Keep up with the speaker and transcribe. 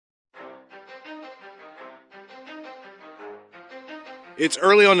It's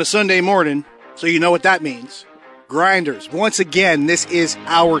early on a Sunday morning, so you know what that means. Grinders, once again, this is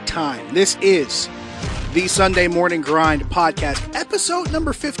our time. This is the Sunday Morning Grind podcast, episode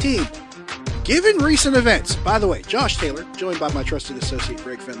number 15. Given recent events, by the way, Josh Taylor, joined by my trusted associate,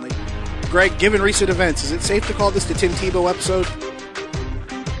 Greg Finley. Greg, given recent events, is it safe to call this the Tim Tebow episode?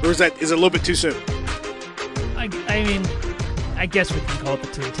 Or is it a little bit too soon? I mean, I guess we can call it the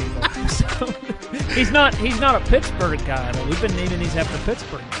Tim Tebow episode. He's not a Pittsburgh guy, though. We've been naming these after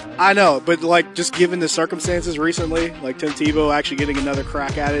Pittsburgh guys. I know, but just given the circumstances recently, Tim Tebow actually getting another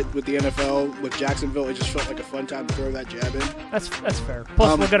crack at it with the NFL, with Jacksonville, it just felt like a fun time to throw that jab in. That's fair.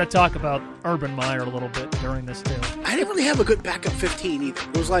 Plus, we're going to talk about Urban Meyer a little bit during this, too. I didn't really have a good backup 15 either.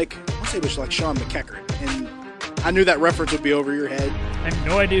 It was I'll say it was like Sean McEachern, and I knew that reference would be over your head. I have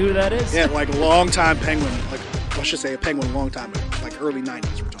no idea who that is. Yeah, long-time Penguin, I should say a Penguin long time ago, early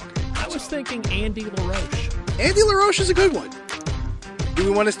 90s we're talking. I was thinking Andy LaRoche. Andy LaRoche is a good one. Do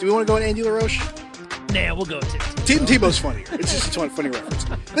we want to go with Andy LaRoche? Nah, we'll go with Tim Tebow. Tim Tebow's funnier. It's just a funny reference.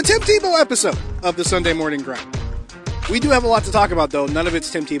 The Tim Tebow episode of the Sunday Morning Grind. We do have a lot to talk about, though. None of it's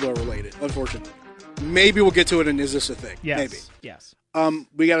Tim Tebow related, unfortunately. Maybe we'll get to it in Is This a Thing? Yes. Maybe. Yes.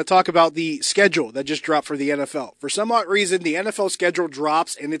 We got to talk about the schedule that just dropped for the NFL. For some odd reason, the NFL schedule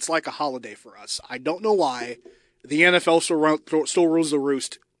drops, and it's like a holiday for us. I don't know why. The NFL still rules the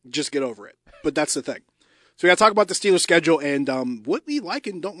roost. Just get over it. But that's the thing. So we got to talk about the Steelers schedule and what we like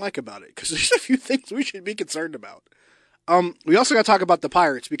and don't like about it, because there's a few things we should be concerned about. We also got to talk about the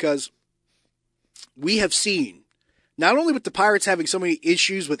Pirates, because we have seen, not only with the Pirates having so many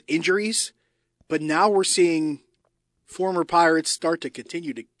issues with injuries, but now we're seeing former Pirates start to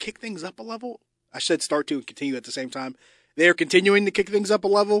continue to kick things up a level. I said start to and continue at the same time. They are continuing to kick things up a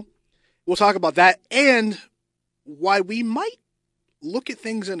level. We'll talk about that and why we might look at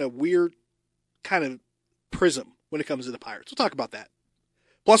things in a weird kind of prism when it comes to the Pirates. We'll talk about that.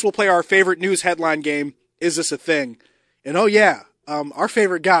 Plus, we'll play our favorite news headline game, Is This a Thing? And oh yeah, our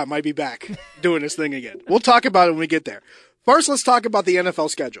favorite guy might be back doing this thing again. We'll talk about it when we get there. First, let's talk about the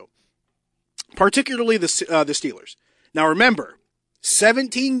NFL schedule, particularly the Steelers. Now remember,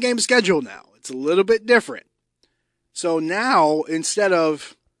 17-game schedule now. It's a little bit different. So now, instead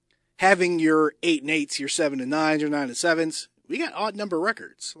of having your 8-8s, your 7-9s, your 9-7s, we got odd number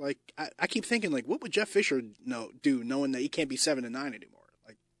records. I keep thinking, what would Jeff Fisher do, knowing that he can't be 7-9 anymore?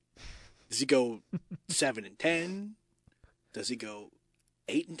 Does he go 7-10? Does he go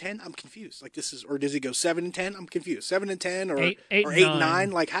 8-10? I'm confused. Or does he go 7-10? I'm confused. 7-10 or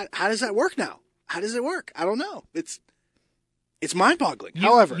 8-9? How does that work now? How does it work? I don't know. It's mind-boggling.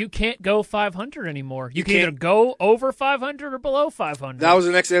 However, you can't go 500 anymore. You can either go over 500 or below 500. That was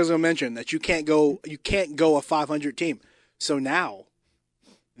the next thing I was going to mention, that you can't go a 500 team. So now,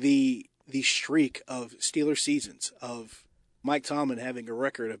 the streak of Steelers seasons of Mike Tomlin having a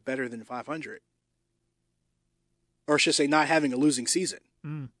record of better than 500, or I should say not having a losing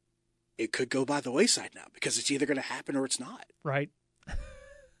season, it could go by the wayside now, because it's either going to happen or it's not. Right.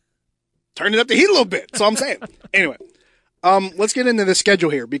 Turning up the heat a little bit, that's all I'm saying. Anyway, let's get into the schedule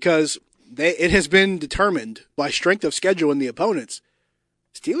here, because it has been determined by strength of schedule in the opponents.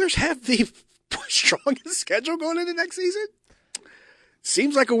 Steelers have the strongest schedule going into next season.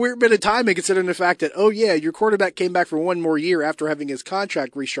 Seems like a weird bit of timing, considering the fact that, your quarterback came back for one more year after having his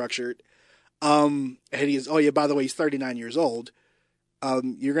contract restructured. And by the way, he's 39 years old.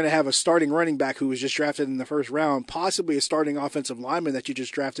 You're going to have a starting running back who was just drafted in the first round, possibly a starting offensive lineman that you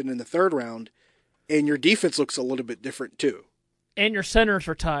just drafted in the third round, and your defense looks a little bit different too. And your center's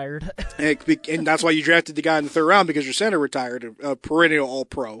retired. And that's why you drafted the guy in the third round, because your center retired, a perennial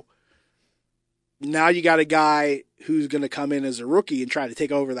All-Pro. Now you got a guy who's going to come in as a rookie and try to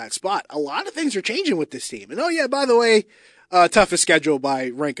take over that spot. A lot of things are changing with this team. And by the way, toughest schedule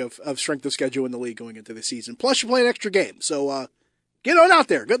by rank of strength of schedule in the league going into the season. Plus, you play an extra game. So get on out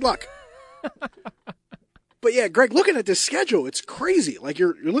there. Good luck. But yeah, Greg, looking at this schedule, it's crazy.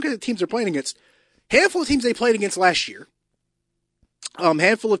 You're looking at the teams they're playing against. Handful of teams they played against last year.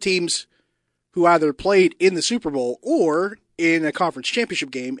 Handful of teams who either played in the Super Bowl or in a conference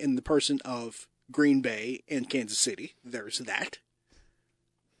championship game in the person of Green Bay and Kansas City. There's that.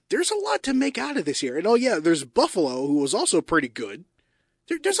 There's a lot to make out of this year. And there's Buffalo, who was also pretty good.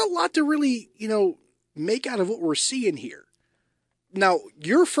 There's a lot to really, make out of what we're seeing here. Now,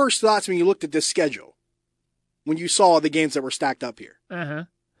 your first thoughts when you looked at this schedule, when you saw the games that were stacked up here,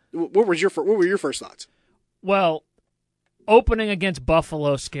 what were your first thoughts? Well, opening against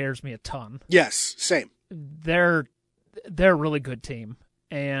Buffalo scares me a ton. Yes, same. They're a really good team,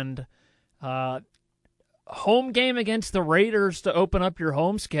 and home game against the Raiders to open up your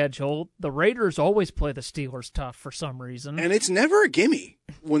home schedule. The Raiders always play the Steelers tough for some reason. And it's never a gimme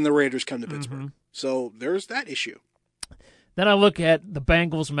when the Raiders come to Pittsburgh. So there's that issue. Then I look at the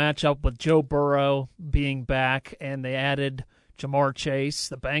Bengals matchup with Joe Burrow being back, and they added Jamar Chase.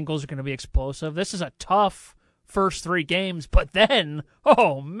 The Bengals are going to be explosive. This is a tough first 3 games, but then,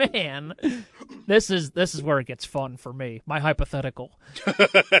 oh man, this is where it gets fun for me. My hypothetical.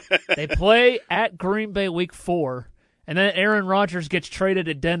 They play at Green Bay week 4, and then Aaron Rodgers gets traded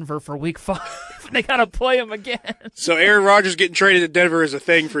to Denver for week 5. They got to play him again. So Aaron Rodgers getting traded to Denver is a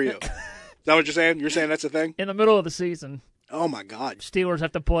thing for you. Is that what you're saying? You're saying that's a thing? In the middle of the season. Oh, my God. Steelers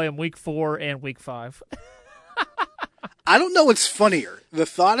have to play him week 4 and week 5. I don't know what's funnier. The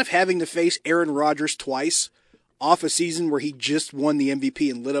thought of having to face Aaron Rodgers twice off a season where he just won the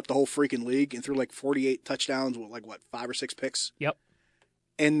MVP and lit up the whole freaking league and threw like 48 touchdowns with 5 or 6 picks? Yep.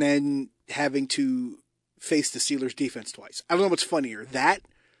 And then having to face the Steelers defense twice. I don't know what's funnier, that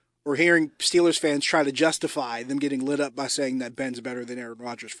or hearing Steelers fans try to justify them getting lit up by saying that Ben's better than Aaron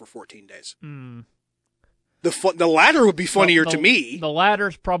Rodgers for 14 days. The latter would be funnier to me. The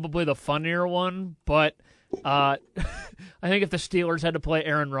latter's probably the funnier one, but I think if the Steelers had to play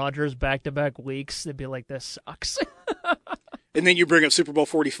Aaron Rodgers back-to-back weeks, they'd be like, this sucks. And then you bring up Super Bowl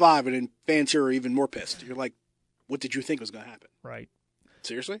 45, and then fans here are even more pissed. You're like, what did you think was going to happen? Right.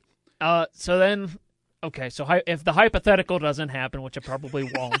 Seriously? So then, okay, so if the hypothetical doesn't happen, which it probably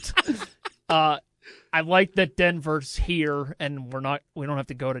won't, I like that Denver's here, and we don't have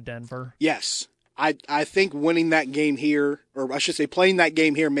to go to Denver. Yes. I think winning that game here, or I should say playing that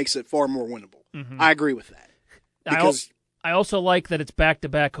game here, makes it far more winnable. I agree with that. Because I also like that it's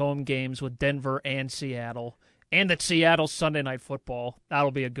back-to-back home games with Denver and Seattle, and that Seattle's Sunday Night Football. That'll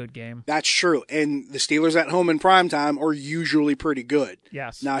be a good game. That's true. And the Steelers at home in primetime are usually pretty good.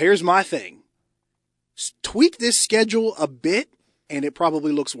 Yes. Now, here's my thing. Tweak this schedule a bit, and it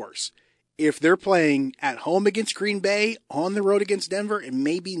probably looks worse. If they're playing at home against Green Bay, on the road against Denver, and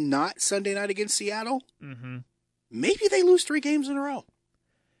maybe not Sunday night against Seattle, maybe they lose 3 games in a row.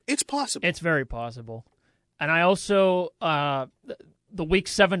 It's possible. It's very possible. And I also, the week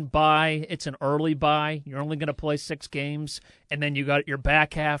 7 bye, it's an early bye. You're only going to play 6 games, and then you got your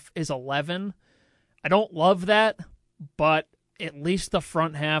back half is 11. I don't love that, but at least the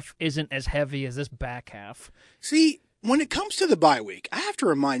front half isn't as heavy as this back half. See, when it comes to the bye week, I have to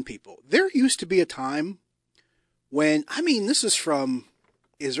remind people, there used to be a time when, this is from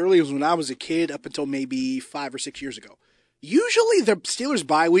as early as when I was a kid up until maybe 5 or 6 years ago. Usually the Steelers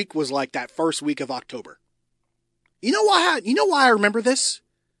bye week was like that first week of October. You know why I remember this?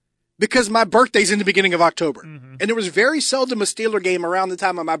 Because my birthday's in the beginning of October. And there was very seldom a Steeler game around the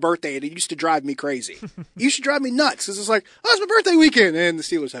time of my birthday, and it used to drive me crazy. It used to drive me nuts, because it's like, oh, it's my birthday weekend, and the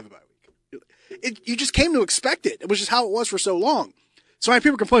Steelers have a bye week. You just came to expect it. It was just how it was for so long. So many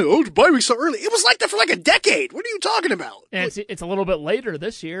people complain, oh, the bye week's so early. It was like that for like a decade. What are you talking about? And it's a little bit later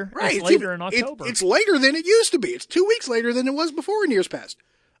this year. Right. It's later in October. It's later than it used to be. It's 2 weeks later than it was before in years past.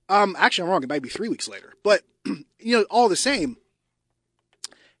 Actually, I'm wrong. It might be 3 weeks later. But, all the same,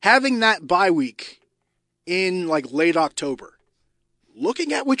 having that bye week in like late October,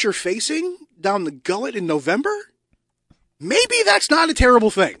 looking at what you're facing down the gullet in November, maybe that's not a terrible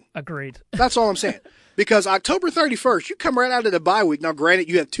thing. Agreed. That's all I'm saying. Because October 31st, you come right out of the bye week. Now, granted,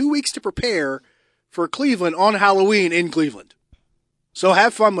 you have 2 weeks to prepare for Cleveland on Halloween in Cleveland. So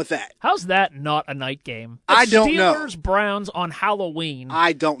have fun with that. How's that not a night game? I don't know. Steelers-Browns on Halloween.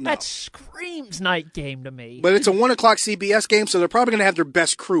 I don't know. That screams night game to me. But it's a 1 o'clock CBS game, so they're probably going to have their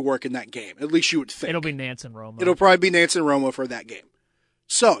best crew work in that game. At least you would think. It'll be Nance and Romo. It'll probably be Nance and Romo for that game.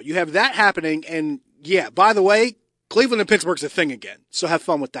 So you have that happening, and yeah, by the way, Cleveland and Pittsburgh's a thing again. So have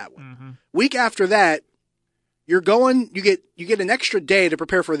fun with that one. Week after that, you get an extra day to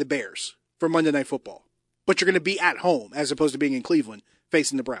prepare for the Bears for Monday Night Football. But you're going to be at home as opposed to being in Cleveland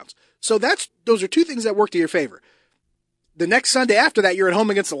facing the Browns. So those are 2 things that work to your favor. The next Sunday after that, you're at home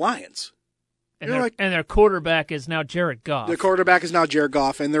against the Lions. And their quarterback is now Jared Goff. Their quarterback is now Jared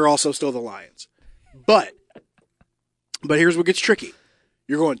Goff, and they're also still the Lions. But here's what gets tricky.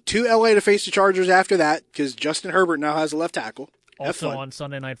 You're going to L.A. to face the Chargers after that because Justin Herbert now has a left tackle. Also on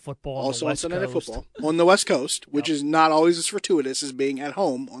Sunday Night Football. Also on Sunday Night Football on the West Coast, which is not always as fortuitous as being at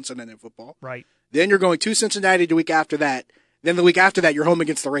home on Sunday Night Football. Right. Then you're going to Cincinnati the week after that. Then the week after that, you're home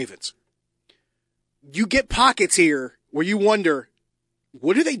against the Ravens. You get pockets here where you wonder,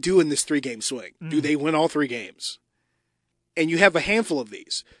 what do they do in this 3-game swing? Do they win all 3 games? And you have a handful of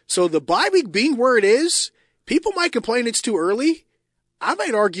these. So the bye week being where it is, people might complain it's too early. I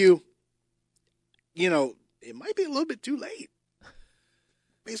might argue, it might be a little bit too late.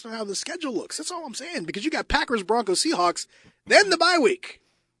 based on how the schedule looks. That's all I'm saying. Because you got Packers, Broncos, Seahawks, then the bye week.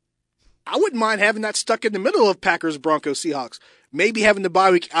 I wouldn't mind having that stuck in the middle of Packers, Broncos, Seahawks. Maybe having the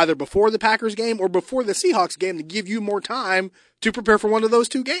bye week either before the Packers game or before the Seahawks game to give you more time to prepare for one of those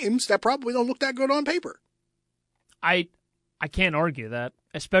two games that probably don't look that good on paper. I can't argue that,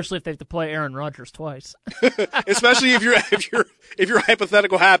 especially if they have to play Aaron Rodgers twice. Especially if your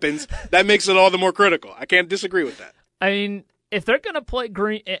hypothetical happens, that makes it all the more critical. I can't disagree with that. I mean, if they're going to play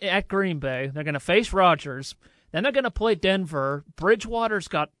at Green Bay, they're going to face Rodgers. Then they're going to play Denver. Bridgewater's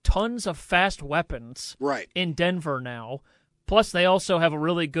got tons of fast weapons in Denver now. Plus, they also have a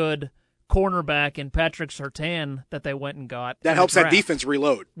really good cornerback in Patrick Surtain that they went and got. That helps that defense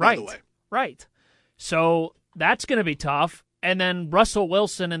reload, by the way. Right. So that's going to be tough. And then Russell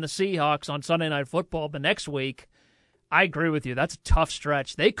Wilson and the Seahawks on Sunday Night Football the next week. I agree with you. That's a tough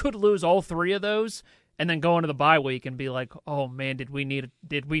stretch. They could lose all three of those and then go into the bye week and be like, oh, man, did we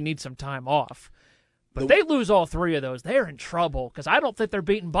need some time off? But they lose all three of those, they're in trouble because I don't think they're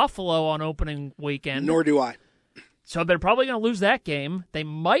beating Buffalo on opening weekend. Nor do I. So they're probably going to lose that game. They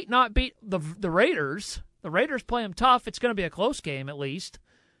might not beat the Raiders. The Raiders play them tough. It's going to be a close game at least.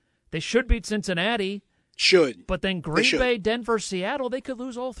 They should beat Cincinnati. Should. But then Green Bay, Denver, Seattle, they could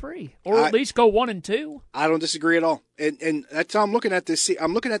lose all three. Or at least go 1-2. I don't disagree at all. And that's how I'm looking at this.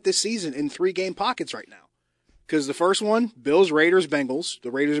 I'm looking at this season in 3-game pockets right now. Because the first one, Bills, Raiders, Bengals.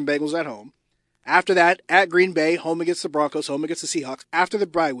 The Raiders and Bengals at home. After that, at Green Bay, home against the Broncos, home against the Seahawks. After the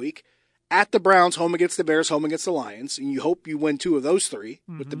bye week, at the Browns, home against the Bears, home against the Lions. And you hope you win 2 of those 3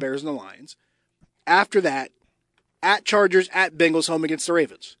 with the Bears and the Lions. After that, at Chargers, at Bengals, home against the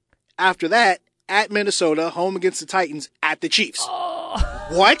Ravens. After that, at Minnesota, home against the Titans, at the Chiefs. Oh.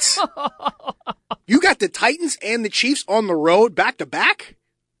 What? You got the Titans and the Chiefs on the road back-to-back?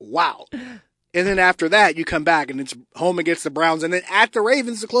 Wow. And then after that, you come back and it's home against the Browns and then at the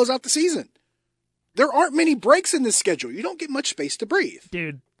Ravens to close out the season. There aren't many breaks in this schedule. You don't get much space to breathe.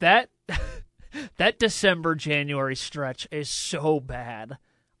 Dude, that December-January stretch is so bad.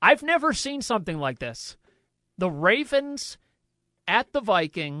 I've never seen something like this. The Ravens at the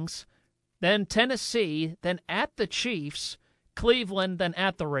Vikings, then Tennessee, then at the Chiefs, Cleveland, then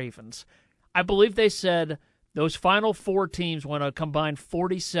at the Ravens. I believe they said those final 4 teams went a combined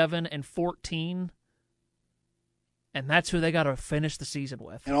 47-14, and that's who they got to finish the season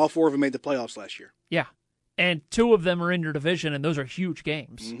with. And all 4 of them made the playoffs last year. Yeah. And 2 of them are in your division, and those are huge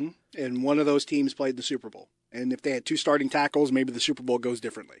games. Mm-hmm. And one of those teams played the Super Bowl. And if they had 2 starting tackles, maybe the Super Bowl goes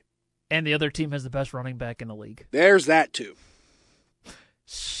differently. And the other team has the best running back in the league. There's that, too.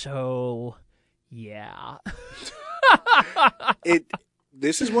 So, yeah.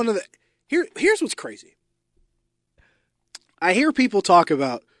 This is one of the... Here's what's crazy. I hear people talk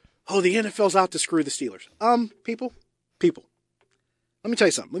about, oh, the NFL's out to screw the Steelers. People. Let me tell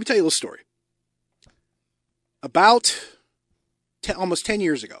you something. Let me tell you a little story. About almost 10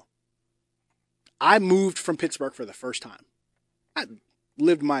 years ago, I moved from Pittsburgh for the first time. I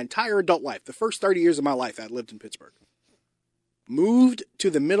lived my entire adult life. The first 30 years of my life, I lived in Pittsburgh. Moved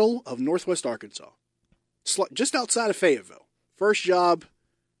to the middle of Northwest Arkansas, just outside of Fayetteville. First job,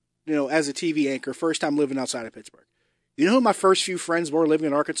 as a TV anchor, first time living outside of Pittsburgh. You know who my first few friends were living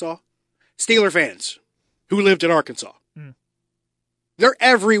in Arkansas? Steeler fans who lived in Arkansas. They're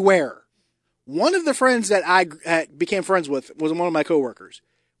everywhere. One of the friends that I became friends with was one of my coworkers,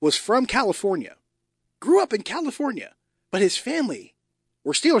 was from California, grew up in California, but his family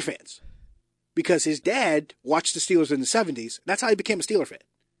were Steeler fans because his dad watched the Steelers in the 70s. That's how he became a Steeler fan.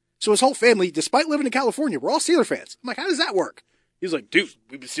 So his whole family, despite living in California, were all Steeler fans. I'm like, how does that work? He's like, dude,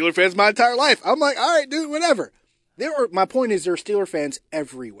 we've been Steeler fans my entire life. I'm like, all right, dude, whatever. My point is there are Steeler fans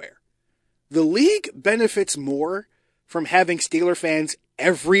everywhere. The league benefits more from having Steeler fans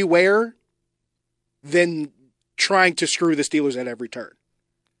everywhere than trying to screw the Steelers at every turn.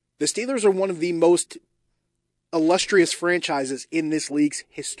 The Steelers are one of the most illustrious franchises in this league's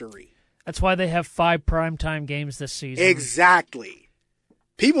history. That's why they have 5 primetime games this season. Exactly.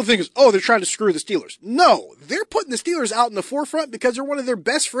 People think, they're trying to screw the Steelers. No, they're putting the Steelers out in the forefront because they're one of their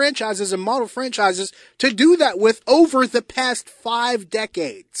best franchises and model franchises to do that with over the past 5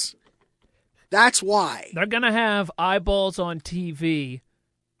 decades. That's why. They're going to have eyeballs on TV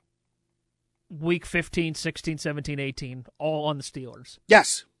week 15, 16, 17, 18, all on the Steelers.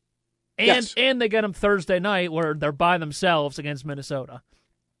 Yes. And they get them Thursday night where they're by themselves against Minnesota.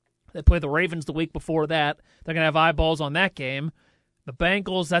 They play the Ravens the week before that. They're going to have eyeballs on that game. The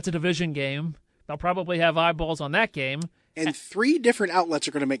Bengals, that's a division game. They'll probably have eyeballs on that game. And 3 different outlets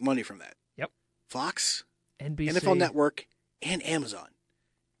are going to make money from that. Yep. Fox, NBC, NFL Network, and Amazon.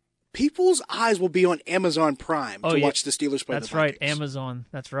 people's eyes will be on Amazon Prime to watch the Steelers play the Vikings. That's right, Amazon.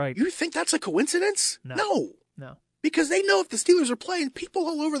 That's right. You think that's a coincidence? No. Because they know if the Steelers are playing, people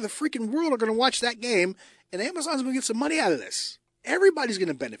all over the freaking world are going to watch that game, and Amazon's going to get some money out of this. Everybody's going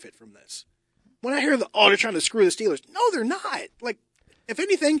to benefit from this. When I hear they're trying to screw the Steelers. No, they're not. Like, if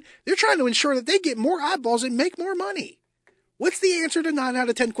anything, they're trying to ensure that they get more eyeballs and make more money. What's the answer to 9 out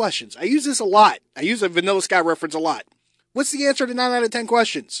of 10 questions? I use this a lot. I use a Vanilla Sky reference a lot. What's the answer to 9 out of 10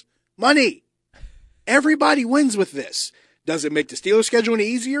 questions? Money. Everybody wins with this. Does it make the Steelers schedule any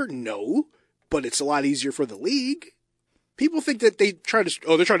easier? No, but it's a lot easier for the league. People think that they're trying to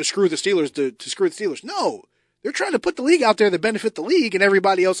screw the Steelers to screw the Steelers. No, they're trying to put the league out there that benefit the league and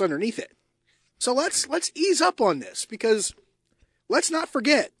everybody else underneath it. So let's ease up on this, because let's not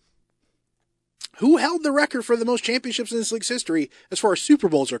forget who held the record for the most championships in this league's history as far as Super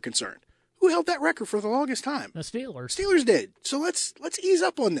Bowls are concerned. Who held that record for the longest time? The Steelers. Steelers did. So let's ease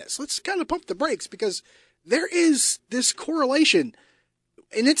up on this. Let's kind of pump the brakes, because there is this correlation,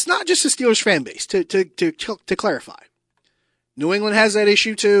 and it's not just the Steelers fan base. To clarify, New England has that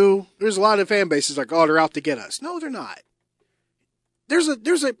issue too. There's a lot of fan bases like, they're out to get us. No, they're not.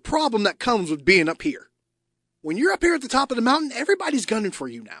 There's a problem that comes with being up here. When you're up here at the top of the mountain, everybody's gunning for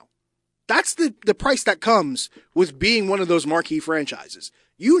you now. That's the price that comes with being one of those marquee franchises.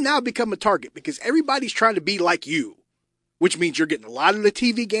 You now become a target because everybody's trying to be like you, which means you're getting a lot of the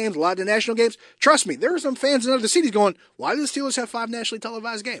TV games, a lot of the national games. Trust me, there are some fans in other cities going, why do the Steelers have 5 nationally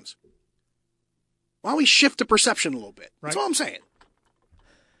televised games? Why don't we shift the perception a little bit? That's all I'm saying.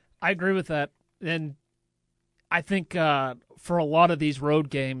 I agree with that. And I think for a lot of these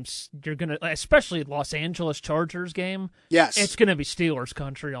road games, you're going to, especially Los Angeles Chargers game, yes, it's going to be Steelers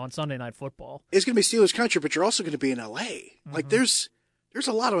country on Sunday Night Football. It's going to be Steelers country, but you're also going to be in LA. Mm-hmm. Like there's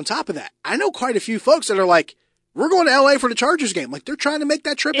a lot on top of that. I know quite a few folks that are like, we're going to LA for the Chargers game. Like they're trying to make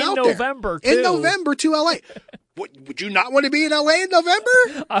that trip out there. In November to LA. Would you not want to be in LA in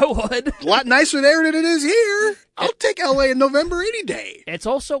November? I would. A lot nicer there than it is here. I'll take LA in November any day. It's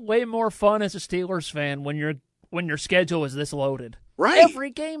also way more fun as a Steelers fan when your schedule is this loaded. Right. Every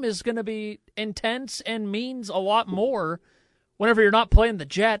game is going to be intense and means a lot more whenever you're not playing the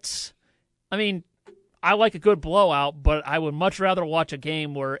Jets. I mean, I like a good blowout, but I would much rather watch a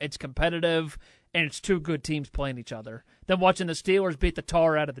game where it's competitive and it's two good teams playing each other than watching the Steelers beat the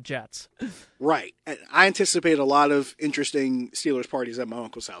tar out of the Jets. Right. And I anticipate a lot of interesting Steelers parties at my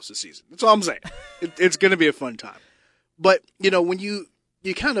uncle's house this season. That's all I'm saying. It's going to be a fun time. But, when you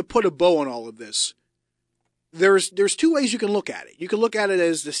kind of put a bow on all of this, there's 2 ways you can look at it. You can look at it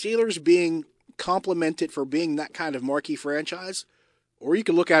as the Steelers being complimented for being that kind of marquee franchise, or you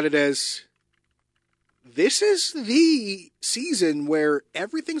can look at it as this is the season where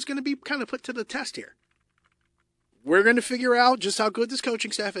everything's going to be kind of put to the test here. We're going to figure out just how good this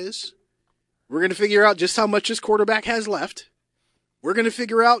coaching staff is. We're going to figure out just how much this quarterback has left. We're going to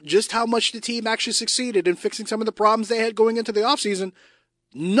figure out just how much the team actually succeeded in fixing some of the problems they had going into the offseason.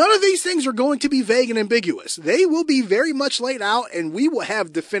 None of these things are going to be vague and ambiguous. They will be very much laid out, and we will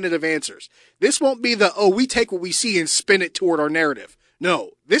have definitive answers. This won't be we take what we see and spin it toward our narrative.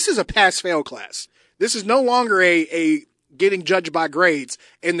 No, this is a pass-fail class. This is no longer a getting judged by grades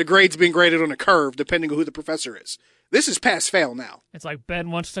and the grades being graded on a curve depending on who the professor is. This is pass-fail now. It's like Ben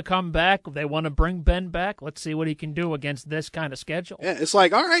wants to come back. They want to bring Ben back. Let's see what he can do against this kind of schedule. Yeah, it's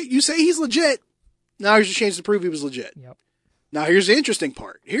like, all right, you say he's legit. Now here's a chance to prove he was legit. Yep. Now here's the interesting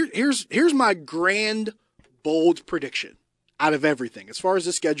part. Here's my grand, bold prediction out of everything as far as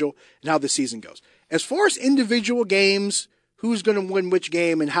the schedule and how the season goes. As far as individual games, who's going to win which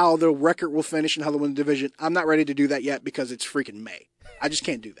game and how the record will finish and how they'll win the division, I'm not ready to do that yet because it's freaking May. I just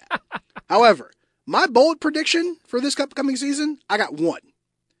can't do that. However, my bold prediction for this upcoming season, I got one.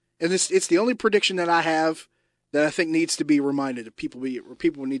 And it's the only prediction that I have that I think needs to be reminded of people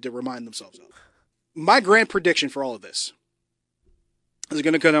need to remind themselves of. My grand prediction for all of this is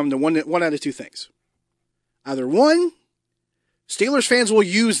going to come down to one out of 2 things. Either one, Steelers fans will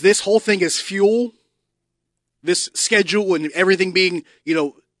use this whole thing as fuel, this schedule and everything being,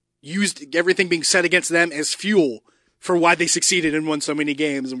 used, everything being set against them as fuel for why they succeeded and won so many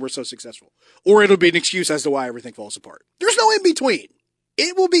games and were so successful. Or it'll be an excuse as to why everything falls apart. There's no in between.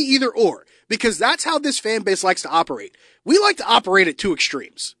 It will be either or, because that's how this fan base likes to operate. We like to operate at 2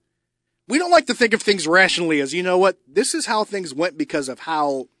 extremes. We don't like to think of things rationally as, this is how things went because of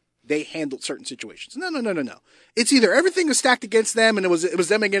how they handled certain situations. No. It's either everything was stacked against them and it was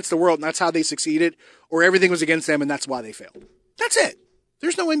them against the world and that's how they succeeded, or everything was against them and that's why they failed. That's it.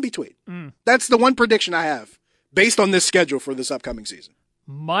 There's no in between. That's the one prediction I have based on this schedule for this upcoming season.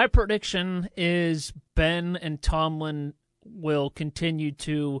 My prediction is Ben and Tomlin will continue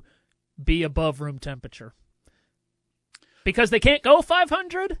to be above room temperature. Because they can't go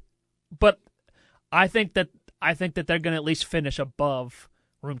 500, but I think that they're going to at least finish above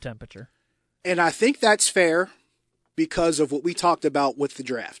room temperature. And I think that's fair because of what we talked about with the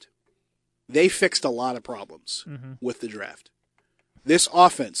draft. They fixed a lot of problems with the draft. This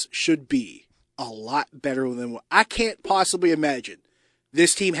offense should be a lot better than what I can't possibly imagine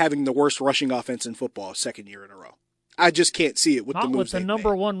this team having the worst rushing offense in football second year in a row. I just can't see it with the moves with the they've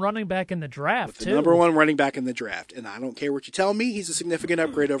number made. one running back in the draft, With the number one running back in the draft. And I don't care what you tell me, he's a significant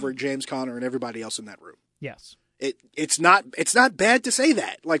upgrade over James Conner and everybody else in that room. Yes. It's not bad to say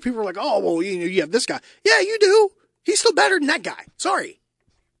that. Like, people are like, oh, well, you have this guy. Yeah, you do. He's still better than that guy. Sorry.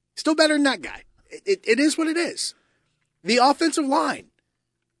 Still better than that guy. It is what it is. The offensive line.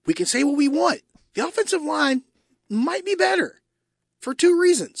 We can say what we want. The offensive line might be better for two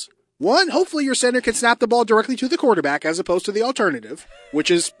reasons. One, hopefully your center can snap the ball directly to the quarterback as opposed to the alternative,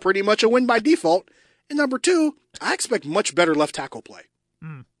 which is pretty much a win by default. And number two, I expect much better left tackle play.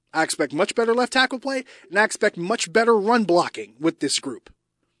 I expect much better left tackle play, and I expect much better run blocking with this group.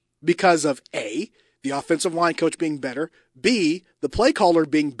 Because of A, the offensive line coach being better, B, the play caller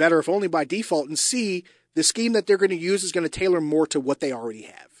being better if only by default, and C, the scheme that they're going to use is going to tailor more to what they already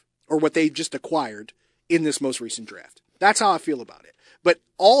have, or what they just acquired in this most recent draft. That's how I feel about it. But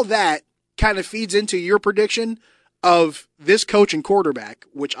all that kind of feeds into your prediction of this coach and quarterback,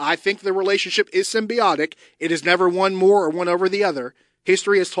 which I think the relationship is symbiotic. It is never one more or one over the other.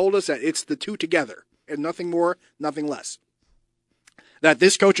 History has told us that it's the two together, and nothing more, nothing less. That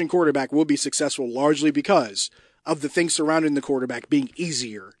this coach and quarterback will be successful largely because of the things surrounding the quarterback being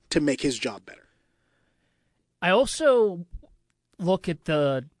easier to make his job better. I also look at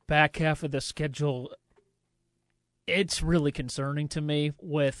the back half of the schedule. It's really concerning to me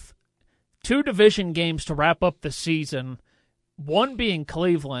with two division games to wrap up the season, one being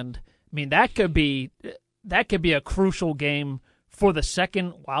Cleveland. I mean, that could be a crucial game for the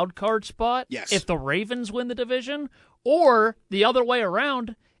second wild card spot. Yes. If the Ravens win the division, or the other way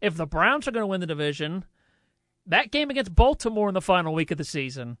around, if the Browns are going to win the division, that game against Baltimore in the final week of the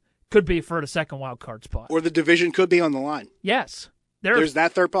season could be for the second wild card spot. Or the division could be on the line. Yes. There's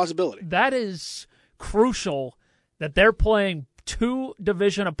that third possibility. That is crucial that they're playing two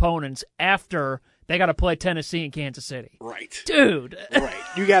division opponents after they got to play Tennessee and Kansas City. Right. Dude. Right.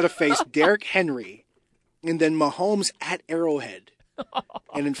 You got to face Derrick Henry and then Mahomes at Arrowhead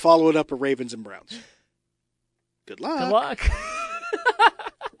and then follow it up with Ravens and Browns. Good luck. Good luck.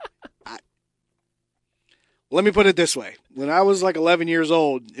 Let me put it this way. When I was like 11 years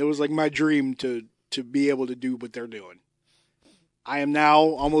old, it was like my dream to be able to do what they're doing. I am now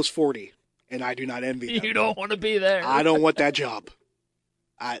almost 40, and I do not envy them. You don't want to be there. I don't want that job.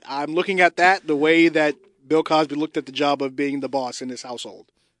 I'm looking at that the way that Bill Cosby looked at the job of being the boss in his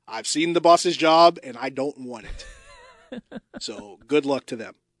household. I've seen the boss's job, and I don't want it. So good luck to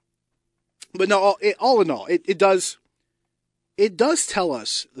them. But no, all in all, it does tell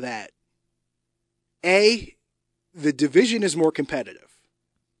us that, A, the division is more competitive.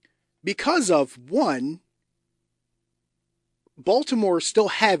 Because of, one, Baltimore still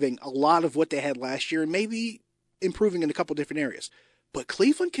having a lot of what they had last year and maybe improving in a couple different areas. But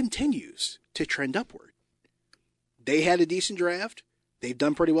Cleveland continues to trend upward. They had a decent draft. They've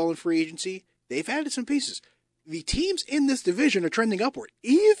done pretty well in free agency. They've added some pieces. The teams in this division are trending upward.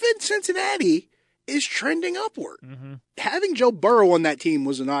 Even Cincinnati is trending upward. Mm-hmm. Having Joe Burrow on that team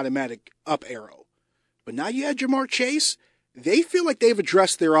was an automatic up arrow. But now you had Jamar Chase. They feel like they've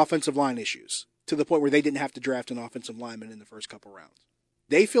addressed their offensive line issues to the point where they didn't have to draft an offensive lineman in the first couple rounds.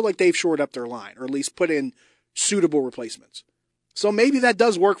 They feel like they've shored up their line, or at least put in suitable replacements. So maybe that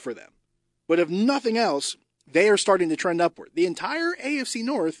does work for them. But if nothing else, they are starting to trend upward. The entire AFC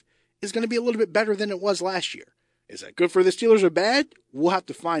North is going to be a little bit better than it was last year. Is that good for the Steelers or bad? We'll have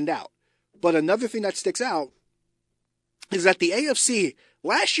to find out. But another thing that sticks out is that the AFC,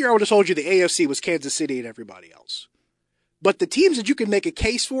 last year I would have told you the AFC was Kansas City and everybody else. But the teams that you can make a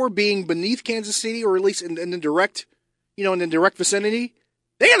case for being beneath Kansas City, or at least in the direct, in the direct vicinity,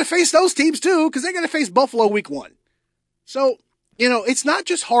 they got to face those teams too, because they got to face Buffalo week 1. So, it's not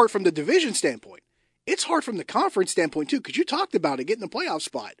just hard from the division standpoint. It's hard from the conference standpoint too, because you talked about it, getting a playoff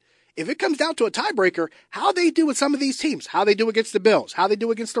spot. If it comes down to a tiebreaker, how they do with some of these teams, how they do against the Bills, how they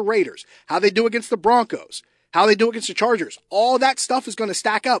do against the Raiders, how they do against the Broncos, how they do against the Chargers, all that stuff is going to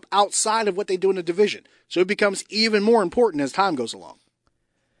stack up outside of what they do in the division. So it becomes even more important as time goes along.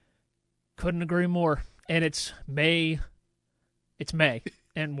 Couldn't agree more. And it's May. It's May,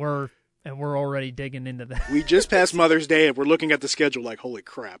 and we're already digging into that. We just passed Mother's Day, and we're looking at the schedule like, holy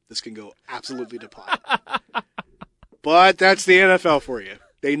crap, this can go absolutely to pot. But that's the NFL for you.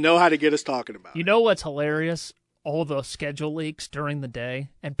 They know how to get us talking about You it. know what's hilarious? All the schedule leaks during the day,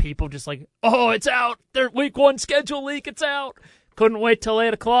 and people just like, oh, it's out. Their week 1 schedule leak, it's out. Couldn't wait till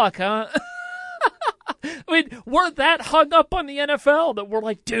 8 o'clock, huh? I mean, we're that hung up on the NFL that we're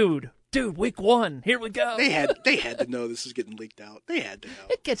like, dude, week 1, here we go. They had to know this is getting leaked out. They had to know.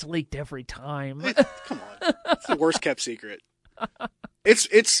 It gets leaked every time. Come on. It's the worst kept secret.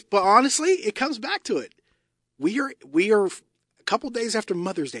 But honestly, it comes back to it. We are a couple days after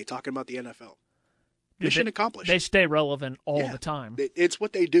Mother's Day talking about the NFL. Mission accomplished. They stay relevant all the time. It's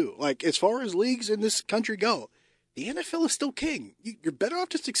what they do. Like, as far as leagues in this country go, the NFL is still king. You're better off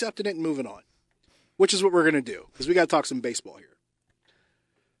just accepting it and moving on, which is what we're going to do, because we got to talk some baseball here.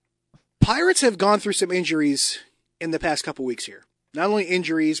 Pirates have gone through some injuries in the past couple weeks here. Not only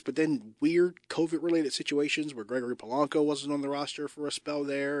injuries, but then weird COVID-related situations where Gregory Polanco wasn't on the roster for a spell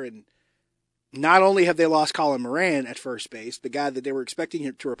there. And not only have they lost Colin Moran at first base, the guy that they were expecting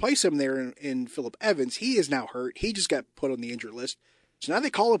him to replace him there in Phillip Evans, he is now hurt. He just got put on the injured list. So now they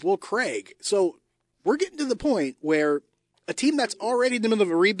call up Will Craig. So we're getting to the point where a team that's already in the middle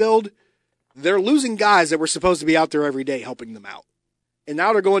of a rebuild, they're losing guys that were supposed to be out there every day helping them out. And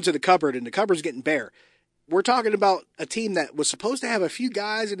now they're going to the cupboard, and the cupboard's getting bare. We're talking about a team that was supposed to have a few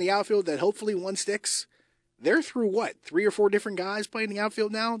guys in the outfield that hopefully one sticks. They're through, 3 or 4 different guys playing the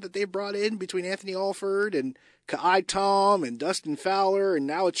outfield now that they've brought in between Anthony Alford and Ka'ai Tom and Dustin Fowler, and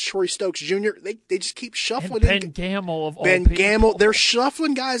now it's Troy Stokes Jr. They just keep shuffling and Ben Gamel of all Ben people. Gamel. They're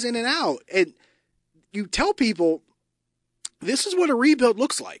shuffling guys in and out. And you tell people, this is what a rebuild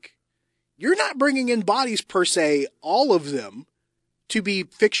looks like. You're not bringing in bodies per se, all of them, to be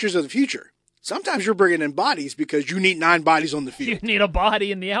fixtures of the future. Sometimes you're bringing in bodies because you need 9 bodies on the field. You need a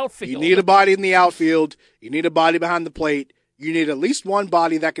body in the outfield. You need a body in the outfield. You need a body behind the plate. You need at least one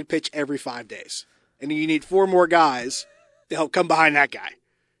body that can pitch every 5 days. And you need 4 more guys to help come behind that guy.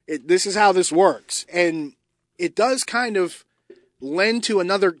 This is how this works. And it does kind of lend to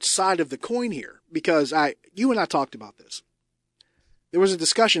another side of the coin here, because you and I talked about this. There was a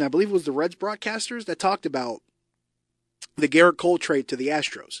discussion, I believe it was the Reds broadcasters, that talked about the Garrett Cole trade to the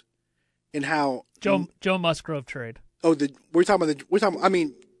Astros. And how Joe Musgrove trade.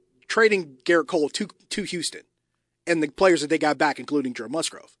 Trading Garrett Cole to Houston and the players that they got back, including Joe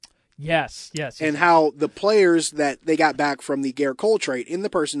Musgrove. Yes. And how the players that they got back from the Garrett Cole trade, in the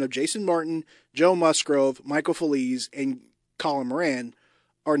person of Jason Martin, Joe Musgrove, Michael Feliz, and Colin Moran,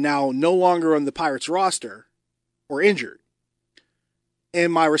 are now no longer on the Pirates roster or injured.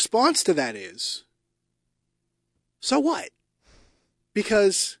 And my response to that is, so what?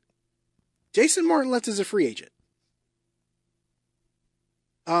 Because Jason Martin left as a free agent.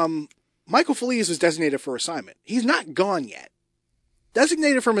 Michael Feliz was designated for assignment. He's not gone yet.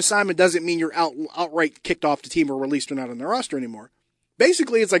 Designated from assignment doesn't mean you're outright kicked off the team or released or not on the roster anymore.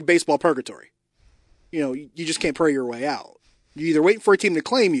 Basically, it's like baseball purgatory. You just can't pray your way out. You either wait for a team to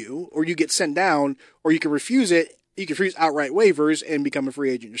claim you, or you get sent down, or you can refuse it. You can refuse outright waivers and become a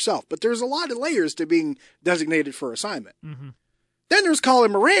free agent yourself. But there's a lot of layers to being designated for assignment. Mm-hmm. Then there's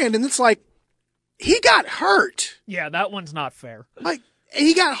Colin Moran, and it's like, he got hurt. Yeah, that one's not fair.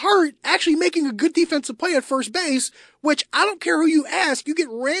 He got hurt actually making a good defensive play at first base, which I don't care who you ask. You get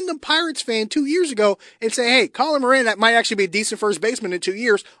random Pirates fan 2 years ago and say, hey, Colin Moran, that might actually be a decent first baseman in 2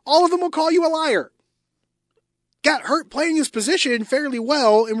 years. All of them will call you a liar. Got hurt playing his position fairly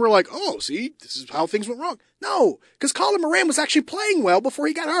well, and we're like, oh, see, this is how things went wrong. No, because Colin Moran was actually playing well before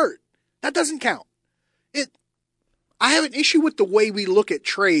he got hurt. That doesn't count. I have an issue with the way we look at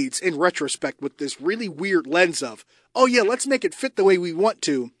trades in retrospect with this really weird lens of, oh yeah, let's make it fit the way we want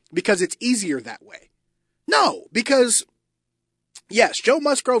to because it's easier that way. No, because, yes, Joe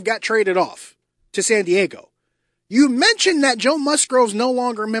Musgrove got traded off to San Diego. You mentioned that Joe Musgrove's no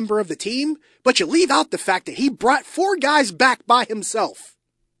longer a member of the team, but you leave out the fact that he brought 4 guys back by himself.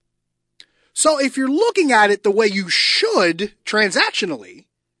 So if you're looking at it the way you should transactionally,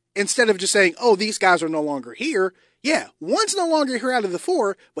 instead of just saying, oh, these guys are no longer here, yeah, one's no longer here out of the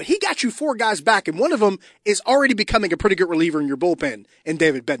 4, but he got you 4 guys back, and one of them is already becoming a pretty good reliever in your bullpen, in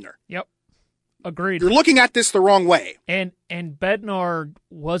David Bednar. Yep. Agreed. You're looking at this the wrong way. And Bednar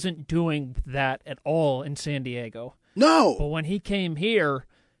wasn't doing that at all in San Diego. No. But when he came here,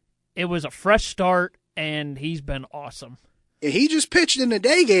 it was a fresh start, and he's been awesome. And he just pitched in a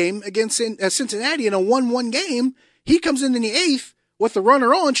day game against Cincinnati in a 1-1 game. He comes in the 8th with the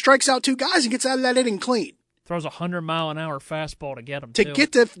runner on, strikes out 2 guys, and gets out of that inning clean. Throws a 100-mile-an-hour fastball to get him, to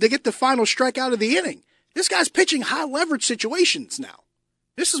get the final strikeout of the inning. This guy's pitching high-leverage situations now.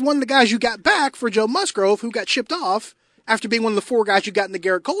 This is one of the guys you got back for Joe Musgrove, who got shipped off after being one of the 4 guys you got in the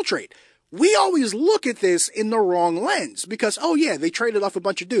Garrett Cole trade. we always look at this in the wrong lens because, oh yeah, they traded off a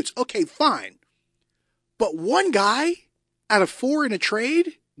bunch of dudes. Okay, fine. But one guy out of 4 in a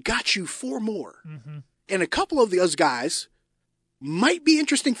trade got you 4 more. Mm-hmm. And a couple of those guys might be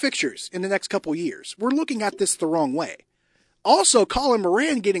interesting fixtures in the next couple years. We're looking at this the wrong way. Also, Colin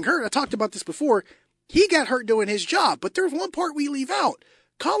Moran getting hurt. I talked about this before. He got hurt doing his job, but there's one part we leave out.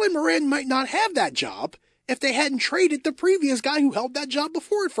 Colin Moran might not have that job if they hadn't traded the previous guy who held that job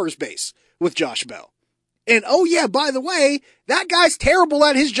before at first base with Josh Bell. And oh yeah, by the way, that guy's terrible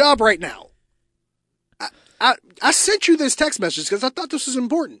at his job right now. I sent you this text message because I thought this was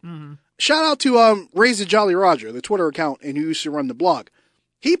important. Mm-hmm. Shout out to Raise the Jolly Roger, the Twitter account, and who used to run the blog.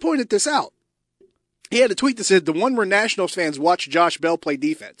 He pointed this out. He had a tweet that said, the one where Nationals fans watch Josh Bell play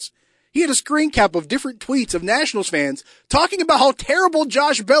defense. He had a screen cap of different tweets of Nationals fans talking about how terrible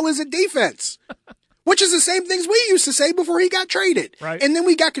Josh Bell is at defense. Which is the same things we used to say before he got traded. Right. And then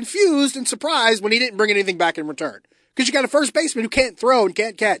we got confused and surprised when he didn't bring anything back in return. Because you got a first baseman who can't throw and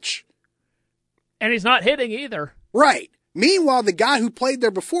can't catch. And he's not hitting either. Right. Meanwhile, the guy who played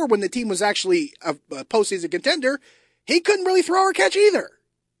there before when the team was actually a postseason contender, he couldn't really throw or catch either.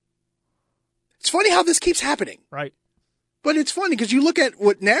 It's funny how this keeps happening. Right. But it's funny because you look at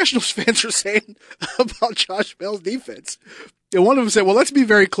what Nationals fans are saying about Josh Bell's defense. And one of them said, well, let's be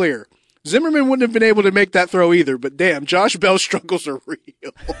very clear. Zimmerman wouldn't have been able to make that throw either, but damn, Josh Bell's struggles are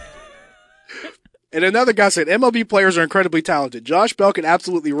real. And another guy said, MLB players are incredibly talented. Josh Bell can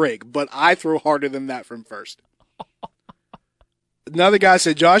absolutely rake, but I throw harder than that from first. Another guy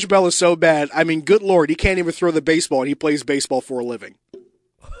said, Josh Bell is so bad. I mean, good Lord, he can't even throw the baseball, and he plays baseball for a living.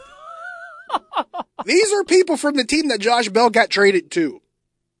 These are people from the team that Josh Bell got traded to.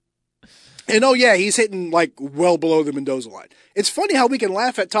 And oh yeah, he's hitting like well below the Mendoza line. It's funny how we can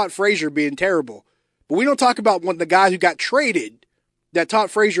laugh at Todd Frazier being terrible, but we don't talk about when the guy who got traded that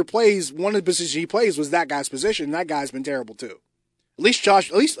Todd Frazier plays, one of the positions he plays was that guy's position, and that guy's been terrible too. At least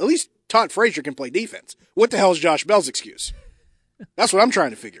Todd Frazier can play defense. What the hell is Josh Bell's excuse? That's what I'm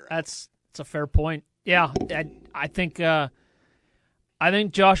trying to figure out. That's a fair point. Yeah, I think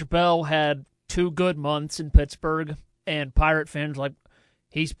Josh Bell had 2 good months in Pittsburgh, and Pirate fans like,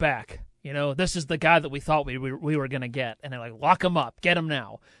 he's back. You know, this is the guy that we thought we were going to get. And they're like, lock him up. Get him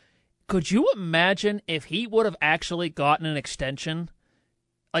now. Could you imagine if he would have actually gotten an extension,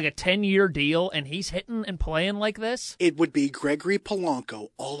 like a 10-year deal, and he's hitting and playing like this? It would be Gregory Polanco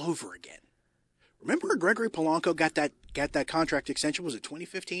all over again. Remember Gregory Polanco got that contract extension? Was it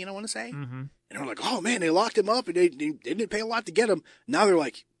 2015, I want to say? Mm-hmm. And they're like, oh, man, they locked him up, and they didn't pay a lot to get him. Now they're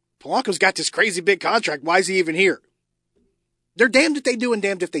like, Polanco's got this crazy big contract. Why is he even here? They're damned if they do and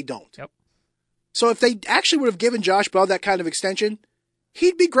damned if they don't. Yep. So if they actually would have given Josh Bell that kind of extension,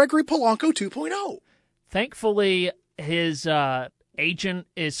 he'd be Gregory Polanco 2.0. Thankfully, his agent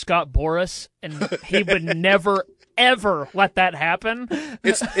is Scott Boras, and he would never, ever let that happen.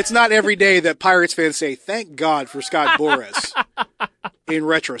 It's not every day that Pirates fans say, thank God for Scott Boras in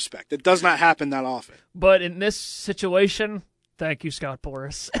retrospect. It does not happen that often. But in this situation, thank you, Scott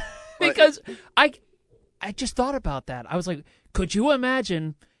Boras. Because I just thought about that. I was like, could you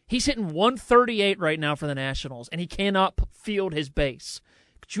imagine he's hitting 138 right now for the Nationals, and he cannot field his base.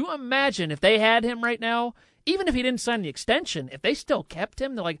 Could you imagine if they had him right now, even if he didn't sign the extension, if they still kept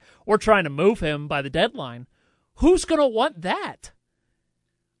him, they're like, we're trying to move him by the deadline. Who's going to want that?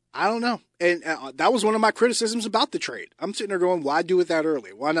 I don't know. And that was one of my criticisms about the trade. I'm sitting there going, why do it that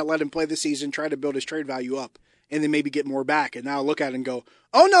early? Why not let him play the season, try to build his trade value up, and then maybe get more back? And now I look at it and go,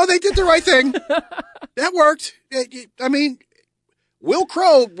 oh, no, they did the right thing. That worked. I mean, Will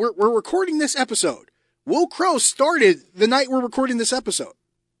Crow, we're recording this episode. Will Crow started the night we're recording this episode.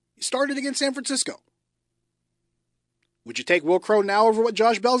 He started against San Francisco. Would you take Will Crow now over what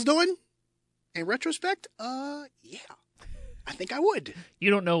Josh Bell's doing? In retrospect, yeah. I think I would.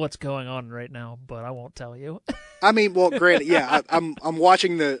 You don't know what's going on right now, but I won't tell you. I mean, well, granted, yeah, I'm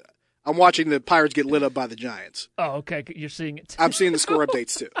watching the Pirates get lit up by the Giants. Oh, okay. You're seeing it too. I'm seeing the score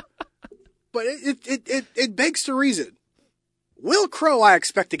updates too. But it begs to reason. Will Crow, I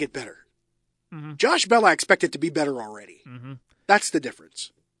expect to get better. Mm-hmm. Josh Bell, I expect it to be better already. Mm-hmm. That's the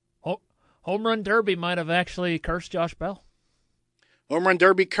difference. Home Run Derby might have actually cursed Josh Bell. Home Run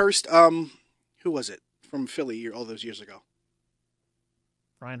Derby cursed, who was it from Philly all those years ago?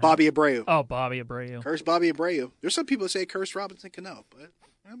 Bobby Abreu. Oh, Bobby Abreu. Cursed Bobby Abreu. There's some people that say cursed Robinson Cano, but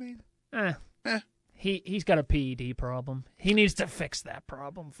I mean, He's got a PED problem. He needs to fix that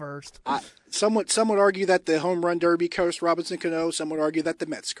problem first. Some would argue that the Home Run Derby cursed Robinson Cano. Some would argue that the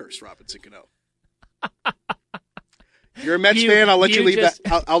Mets cursed Robinson Cano. You're a Mets fan. I'll let you leave that.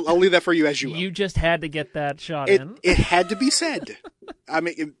 I'll leave that for you as you will. You just had to get that shot in. It had to be said. I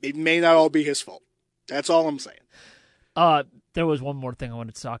mean, it may not all be his fault. That's all I'm saying. There was one more thing I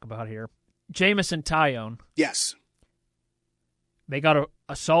wanted to talk about here. Jameson Taillon. Yes. They got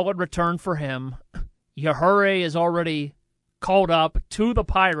a solid return for him. Yajure is already called up to the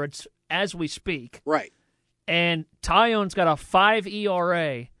Pirates as we speak. Right. And Taillon's got a 5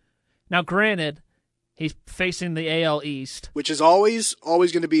 ERA. Now, granted, he's facing the AL East. Which is always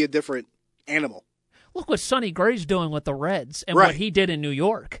going to be a different animal. Look what Sonny Gray's doing with the Reds and Right. what he did in New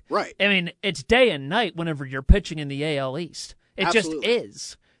York. Right. I mean, it's day and night whenever you're pitching in the AL East. It Absolutely. just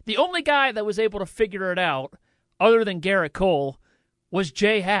is. The only guy that was able to figure it out, other than Garrett Cole, was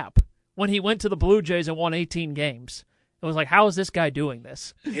Jay Happ when he went to the Blue Jays and won 18 games. It was like, how is this guy doing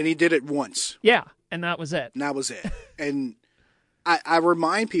this? And he did it once. Yeah, and that was it. And that was it. And I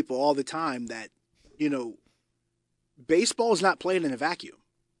remind people all the time that, baseball is not played in a vacuum.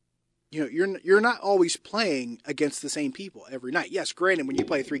 You're not always playing against the same people every night. Yes, granted, when you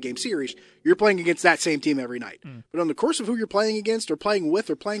play a 3-game series, you're playing against that same team every night. But on the course of who you're playing against or playing with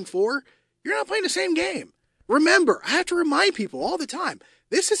or playing for, you're not playing the same game. Remember, I have to remind people all the time,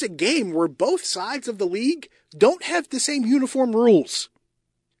 this is a game where both sides of the league don't have the same uniform rules.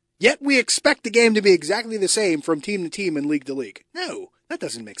 Yet we expect the game to be exactly the same from team to team and league to league. No, that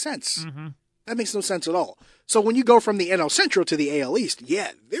doesn't make sense. Mm-hmm. That makes no sense at all. So when you go from the NL Central to the AL East,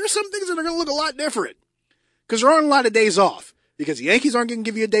 yeah, there's some things that are going to look a lot different. Because there aren't a lot of days off. Because the Yankees aren't going to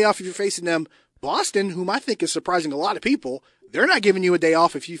give you a day off if you're facing them. Boston, whom I think is surprising a lot of people, they're not giving you a day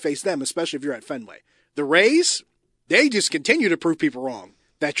off if you face them, especially if you're at Fenway. The Rays, they just continue to prove people wrong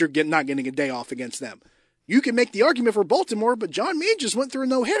that you're not getting a day off against them. You can make the argument for Baltimore, but John Means just went through a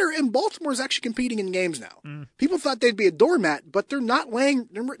no-hitter, and Baltimore's actually competing in games now. People thought they'd be a doormat, but they're not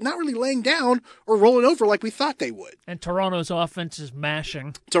really laying down or rolling over like we thought they would. And Toronto's offense is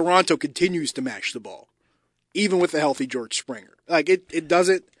mashing. Toronto continues to mash the ball, even with the healthy George Springer. Like it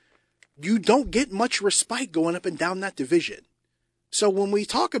doesn't. You don't get much respite going up and down that division. So when we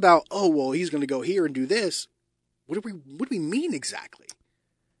talk about, he's going to go here and do this, what do we mean exactly?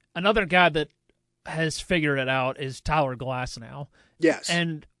 Another guy that has figured it out is Tyler Glasnow. Yes.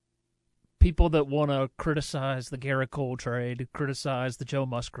 And people that want to criticize the Garrett Cole trade, criticize the Joe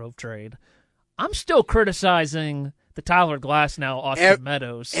Musgrove trade, I'm still criticizing the Tyler Glasnow, Austin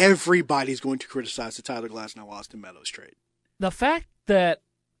Meadows. Everybody's going to criticize the Tyler Glasnow, Austin Meadows trade. The fact that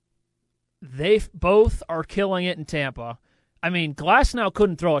they both are killing it in Tampa. I mean, Glasnow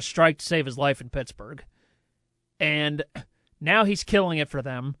couldn't throw a strike to save his life in Pittsburgh. And now he's killing it for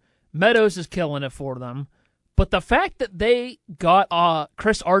them. Meadows is killing it for them. But the fact that they got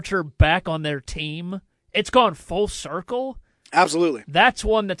Chris Archer back on their team, it's gone full circle. Absolutely. That's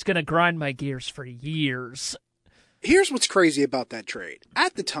one that's going to grind my gears for years. Here's what's crazy about that trade.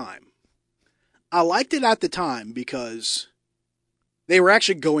 At the time, I liked it at the time because they were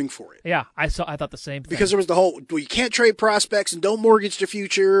actually going for it. Yeah, I thought the same thing. Because there was the whole, you can't trade prospects and don't mortgage the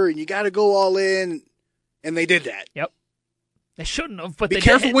future and you got to go all in. And they did that. Yep. They shouldn't have, but Be they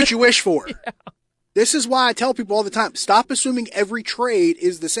careful did. what you wish for. Yeah. This is why I tell people all the time, stop assuming every trade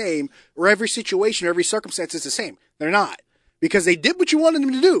is the same or every situation or every circumstance is the same. They're not. Because they did what you wanted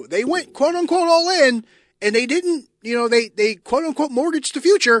them to do. They went quote-unquote all in, and they didn't, they quote-unquote mortgaged the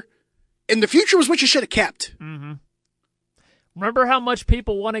future, and the future was what you should have kept. Mm-hmm. Remember how much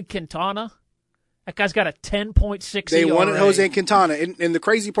people wanted Quintana? That guy's got a 10.6 They ERA. wanted Jose Quintana, and the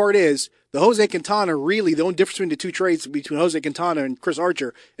crazy part is, the Jose Quintana really, the only difference between the two trades between Jose Quintana and Chris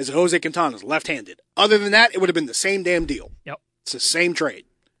Archer is that Jose Quintana's left-handed. Other than that, it would have been the same damn deal. Yep. It's the same trade.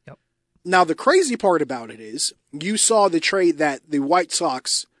 Yep. Now, the crazy part about it is, you saw the trade that the White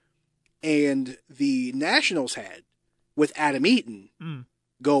Sox and the Nationals had with Adam Eaton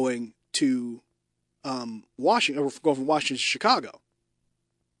going to Washington, or going from Washington to Chicago.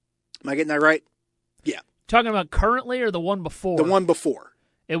 Am I getting that right? Yeah. Talking about currently or the one before? The one before.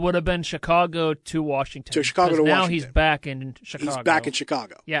 It would have been Chicago to Washington. To Chicago to now Washington. He's back in Chicago. He's back in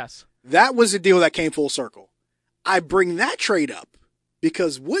Chicago. Yes. That was a deal that came full circle. I bring that trade up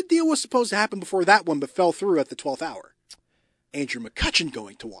because what deal was supposed to happen before that one but fell through at the 12th hour? Andrew McCutchen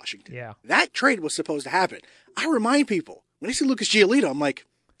going to Washington. Yeah. That trade was supposed to happen. I remind people, when I see Lucas Giolito, I'm like,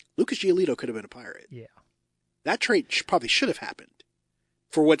 Lucas Giolito could have been a Pirate. Yeah. That trade probably should have happened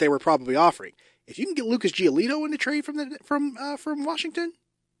for what they were probably offering. If you can get Lucas Giolito in the trade from Washington,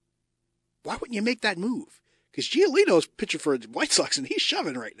 why wouldn't you make that move? Because Giolito's pitching for the White Sox, and he's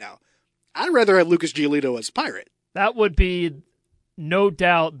shoving right now. I'd rather have Lucas Giolito as Pirate. That would be, no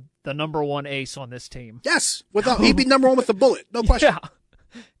doubt, the number one ace on this team. Yes, he'd be number one with the bullet, no question.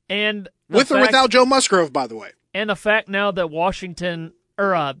 Yeah. And with or without Joe Musgrove, by the way. And the fact now that Washington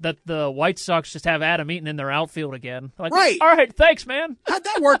or that the White Sox just have Adam Eaton in their outfield again. Like, right. All right, thanks, man. How'd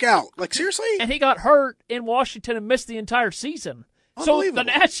that work out? Like, seriously? And he got hurt in Washington and missed the entire season. So the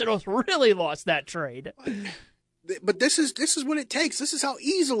Nationals really lost that trade. But this is what it takes. This is how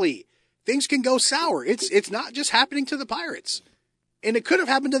easily things can go sour. It's not just happening to the Pirates. And it could have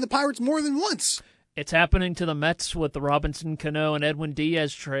happened to the Pirates more than once. It's happening to the Mets with the Robinson Cano and Edwin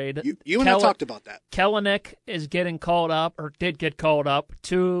Diaz trade. You and I talked about that. Kelenic is getting called up, or did get called up,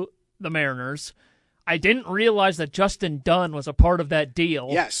 to the Mariners. I didn't realize that Justin Dunn was a part of that deal.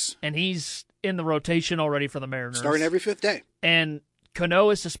 Yes. And he's in the rotation already for the Mariners. Starting every fifth day. And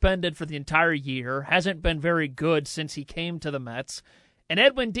Cano is suspended for the entire year, hasn't been very good since he came to the Mets. And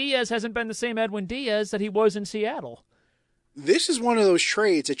Edwin Diaz hasn't been the same Edwin Diaz that he was in Seattle. This is one of those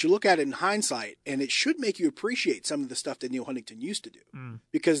trades that you look at in hindsight, and it should make you appreciate some of the stuff that Neil Huntington used to do.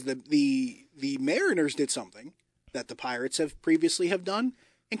 Because the Mariners did something that the Pirates have previously have done,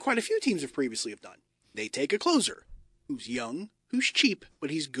 and quite a few teams have previously have done. They take a closer who's young, who's cheap, but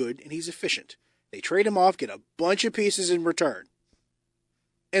he's good and he's efficient. They trade him off, get a bunch of pieces in return,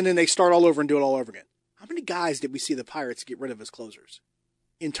 and then they start all over and do it all over again. How many guys did we see the Pirates get rid of as closers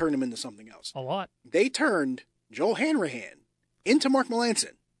and turn them into something else? A lot. They turned Joel Hanrahan into Mark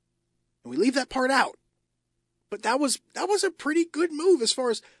Melancon, and we leave that part out. But that was a pretty good move as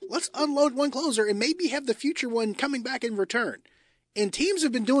far as let's unload one closer and maybe have the future one coming back in return. And teams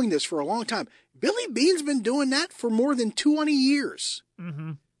have been doing this for a long time. Billy Beane's been doing that for more than 20 years.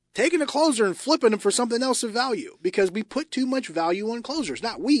 Mm-hmm. Taking a closer and flipping them for something else of value because we put too much value on closers.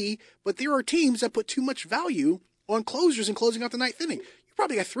 Not we, but there are teams that put too much value on closers and closing out the ninth inning. You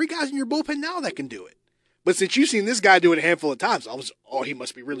probably got 3 guys in your bullpen now that can do it. But since you've seen this guy do it a handful of times, he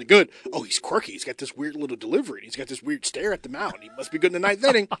must be really good. Oh, he's quirky. He's got this weird little delivery. He's got this weird stare at the mound. He must be good in the ninth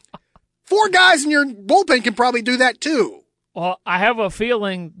inning. 4 guys in your bullpen can probably do that too. Well, I have a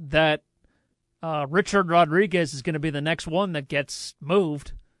feeling that Richard Rodriguez is going to be the next one that gets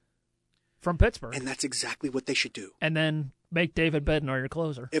moved from Pittsburgh. And that's exactly what they should do. And then make David Bednar your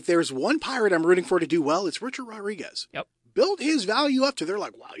closer. If there's one Pirate I'm rooting for to do well, it's Richard Rodriguez. Yep. Build his value up to they're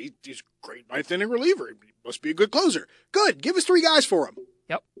like, wow, he's a great ninth inning reliever. He must be a good closer. Good. Give us 3 guys for him.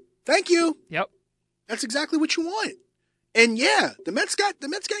 Yep. Thank you. Yep. That's exactly what you want. And yeah, the Mets got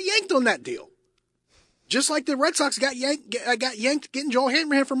yanked on that deal. Just like the Red Sox got yanked getting Joel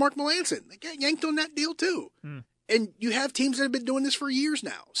Hanrahan for Mark Melancon. They got yanked on that deal too. And you have teams that have been doing this for years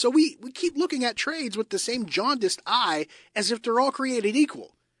now. So we keep looking at trades with the same jaundiced eye as if they're all created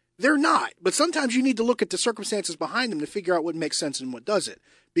equal. They're not. But sometimes you need to look at the circumstances behind them to figure out what makes sense and what doesn't.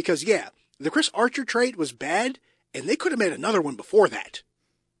 Because, yeah, the Chris Archer trade was bad, and they could have made another one before that.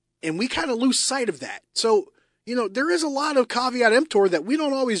 And we kind of lose sight of that. So, there is a lot of caveat emptor that we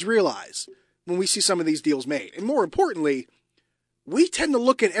don't always realize when we see some of these deals made. And more importantly, we tend to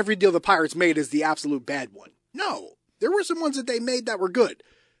look at every deal the Pirates made as the absolute bad one. No, there were some ones that they made that were good.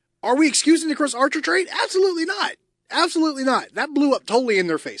 Are we excusing the Chris Archer trade? Absolutely not. Absolutely not. That blew up totally in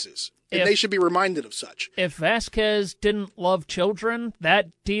their faces. And they should be reminded of such. If Vasquez didn't love children, that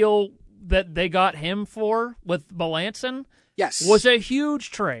deal that they got him for with Melancon was a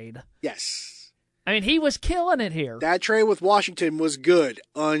huge trade. Yes. I mean, he was killing it here. That trade with Washington was good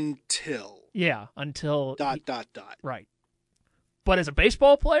until. Yeah, until. ... Right. But as a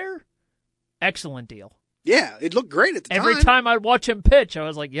baseball player, excellent deal. Yeah, it looked great at the time. Every time I'd watch him pitch, I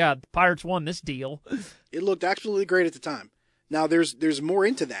was like, yeah, the Pirates won this deal. It looked absolutely great at the time. Now, there's more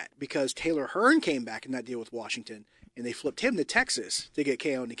into that because Taylor Hearn came back in that deal with Washington, and they flipped him to Texas to get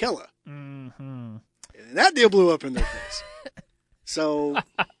K.O. Nikela. Mm-hmm. And that deal blew up in their face. So...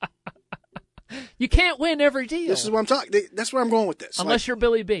 You can't win every deal. This is what I'm talking. That's where I'm going with this. Unless you're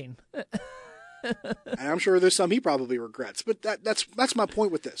Billy Beane. And I'm sure there's some he probably regrets. But that's my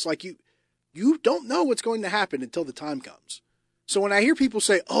point with this. Like, you don't know what's going to happen until the time comes. So when I hear people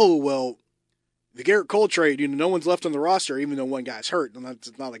say, oh, well, the Garrett Cole trade, no one's left on the roster even though one guy's hurt. And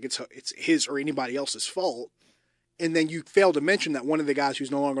it's not like it's his or anybody else's fault. And then you fail to mention that one of the guys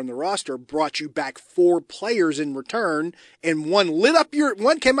who's no longer on the roster brought you back 4 players in return, and one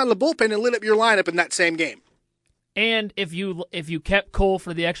came out of the bullpen and lit up your lineup in that same game. And if you kept Cole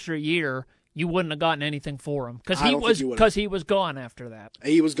for the extra year, you wouldn't have gotten anything for him because he was gone after that.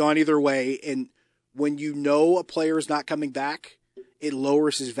 He was gone either way, and when you know a player is not coming back, it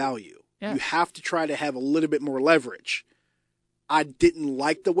lowers his value. Yeah. You have to try to have a little bit more leverage. I didn't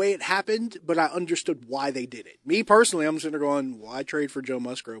like the way it happened, but I understood why they did it. Me personally, I'm sitting there going, "Why trade for Joe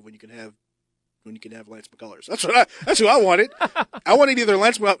Musgrove when you can have Lance McCullers?" That's who I wanted. I wanted either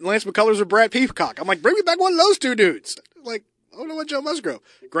Lance McCullers or Brad Peacock. I'm like, bring me back one of those 2 dudes. Like, I don't know what Joe Musgrove.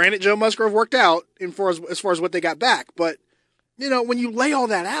 Granted, Joe Musgrove worked out as far as what they got back, but when you lay all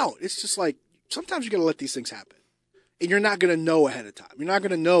that out, it's just like sometimes you got to let these things happen, and you're not going to know ahead of time. You're not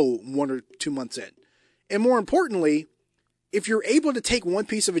going to know 1 or 2 months in, and more importantly, if you're able to take one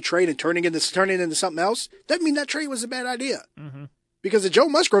piece of a trade and turn it into something else, doesn't mean that trade was a bad idea. Mm-hmm. Because the Joe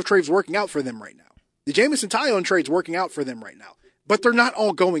Musgrove trade's working out for them right now. The Jamison Tyone trade's working out for them right now. But they're not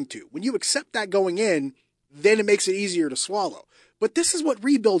all going to. When you accept that going in, then it makes it easier to swallow. But this is what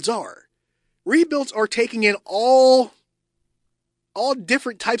rebuilds are. Rebuilds are taking in all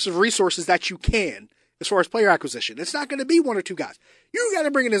different types of resources that you can as far as player acquisition. It's not going to be 1 or 2 guys. You got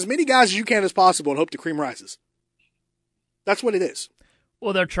to bring in as many guys as you can as possible and hope the cream rises. That's what it is.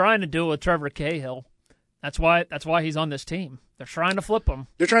 Well, they're trying to do it with Trevor Cahill. That's why he's on this team. They're trying to flip him.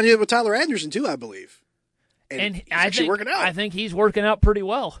 They're trying to do it with Tyler Anderson too, I believe. And he's actually working out. I think he's working out pretty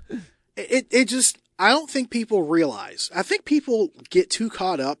well. I don't think people realize. I think people get too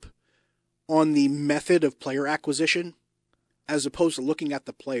caught up on the method of player acquisition as opposed to looking at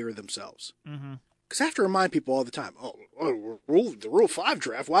the player themselves. Mm-hmm. Because I have to remind people all the time, the Rule 5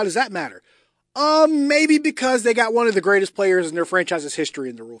 draft, why does that matter? Maybe because they got one of the greatest players in their franchise's history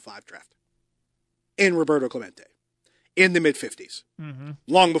in the Rule 5 draft. In Roberto Clemente. In the mid-50s. Mm-hmm.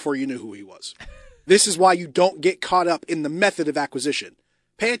 Long before you knew who he was. This is why you don't get caught up in the method of acquisition.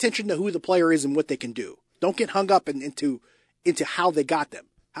 Pay attention to who the player is and what they can do. Don't get hung up into how they got them.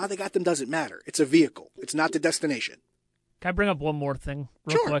 How they got them doesn't matter. It's a vehicle. It's not the destination. Can I bring up one more thing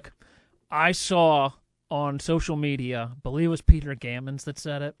real quick? I saw on social media, I believe it was Peter Gammons that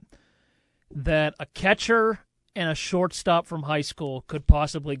said it, that a catcher and a shortstop from high school could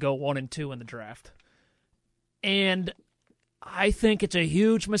possibly go 1 and 2 in the draft. And I think it's a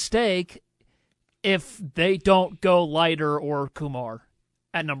huge mistake if they don't go Leiter or Kumar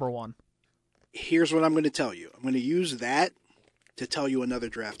at number 1. Here's what I'm going to tell you. I'm going to use that to tell you another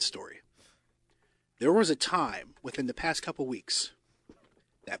draft story. There was a time within the past couple weeks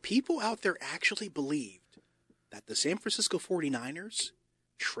that people out there actually believed that the San Francisco 49ers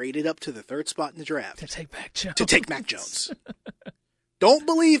traded up to the 3rd spot in the draft to take Mac Jones. Don't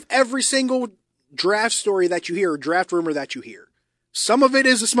believe every single draft story that you hear or draft rumor that you hear. Some of it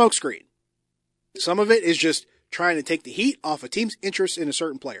is a smokescreen. Some of it is just trying to take the heat off a team's interest in a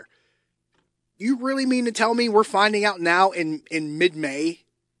certain player. You really mean to tell me we're finding out now in mid-May?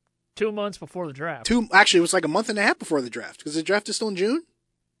 2 months before the draft. Actually, it was like a month and a half before the draft because the draft is still in June?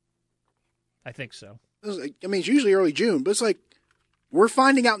 I think so. It's usually early June, but it's like we're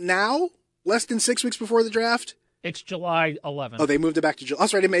finding out now, less than 6 weeks before the draft? It's July 11th. Oh, they moved it back to July.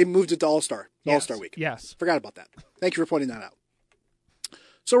 That's right. They moved it to All-Star. All-Star week. Yes. Forgot about that. Thank you for pointing that out.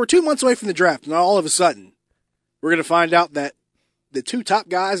 So we're 2 months away from the draft, and all of a sudden, we're going to find out that the 2 top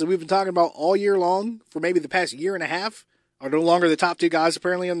guys that we've been talking about all year long for maybe the past year and a half are no longer the top 2 guys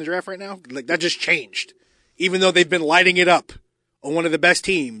apparently on the draft right now. Like that just changed, even though they've been lighting it up on one of the best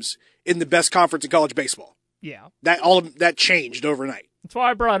teams in the best conference in college baseball. Yeah, that changed overnight. That's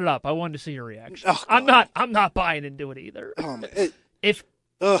why I brought it up. I wanted to see your reaction. Oh, I'm not buying into it either. Oh, man. If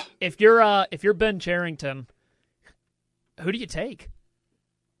you're Ben Cherington, who do you take?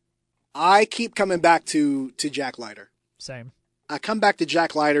 I keep coming back to Jack Leiter. Same. I come back to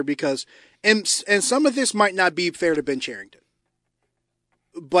Jack Leiter because, and some of this might not be fair to Ben Cherington,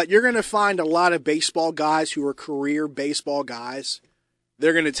 but you're going to find a lot of baseball guys who are career baseball guys.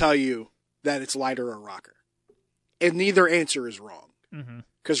 They're going to tell you that it's Leiter or Rocker. And neither answer is wrong.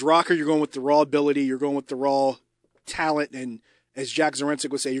 Because Rocker, you're going with the raw ability, you're going with the raw talent, and as Jack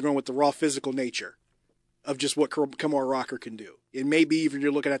Zaremczyk would say, you're going with the raw physical nature of just what Kumar Rocker can do. And maybe even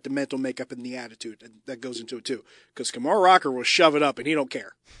you're looking at the mental makeup and the attitude that goes into it too. Because Kumar Rocker will shove it up and he don't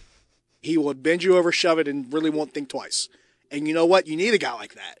care. He will bend you over, shove it, and really won't think twice. And you know what? You need a guy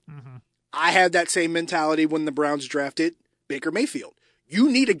like that. I had that same mentality when the Browns drafted Baker Mayfield. You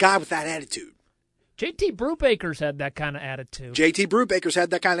need a guy with that attitude. JT Brubaker's had that kind of attitude. JT Brubaker's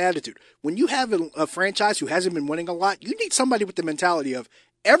had that kind of attitude. When you have a franchise who hasn't been winning a lot, you need somebody with the mentality of,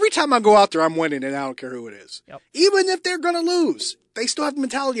 every time I go out there, I'm winning, and I don't care who it is. Yep. Even if they're going to lose, they still have the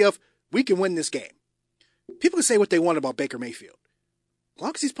mentality of, we can win this game. People can say what they want about Baker Mayfield. As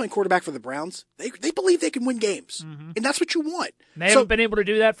long as he's playing quarterback for the Browns, they believe they can win games. And that's what you want. They haven't been able to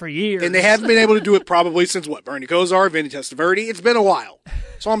do that for years. And they haven't been able to do it probably since what? Bernie Kosar, Vinny Testaverde. It's been a while.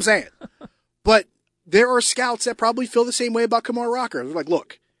 That's all I'm saying. But there are scouts that probably feel the same way about Kumar Rocker. They're like,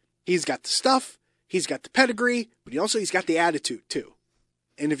 look, he's got the stuff, he's got the pedigree, but he's got the attitude too.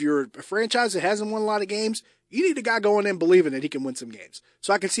 And if you're a franchise that hasn't won a lot of games, you need a guy going in believing that he can win some games.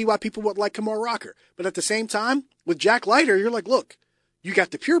 So I can see why people would like Kumar Rocker. But at the same time, with Jack Leiter, you're like, look, You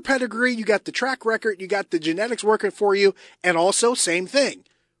got the pure pedigree, you got the track record, you got the genetics working for you, and also, same thing,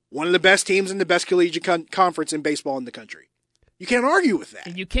 one of the best teams in the best collegiate conference in baseball in the country. You can't argue with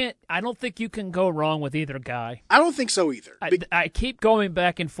that. You can't. I don't think you can go wrong with either guy. I don't think so either. I keep going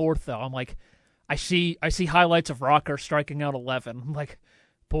back and forth, though. I'm like, I see highlights of Rocker striking out 11. I'm like,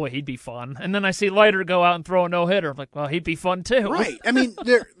 boy, he'd be fun. And then I see Leiter go out and throw a no-hitter. I'm like, well, he'd be fun, too. Right. I mean,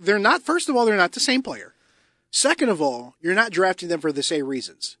 they're not, first of all, they're not the same player. Second of all, you're not drafting them for the same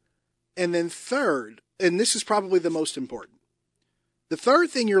reasons. And then third, and this is probably the most important, the third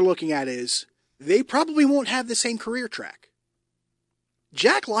thing you're looking at is they probably won't have the same career track.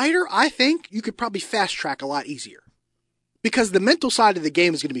 Jack Leiter, I think you could probably fast track a lot easier because the mental side of the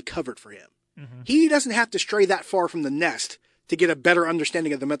game is going to be covered for him. Mm-hmm. He doesn't have to stray that far from the nest to get a better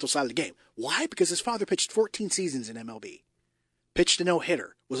understanding of the mental side of the game. Why? Because his father pitched 14 seasons in MLB, pitched a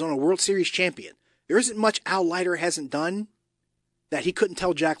no-hitter, was on a World Series champion. There isn't much Al Leiter hasn't done that he couldn't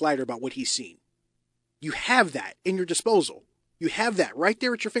tell Jack Leiter about what he's seen. You have that in your disposal. You have that right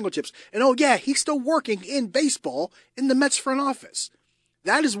there at your fingertips. And oh yeah, he's still working in baseball in the Mets front office.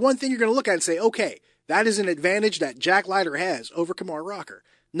 That is one thing you're going to look at and say, okay, that is an advantage that Jack Leiter has over Kumar Rocker.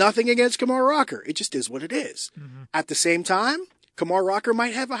 Nothing against Kumar Rocker. It just is what it is. Mm-hmm. At the same time, Kumar Rocker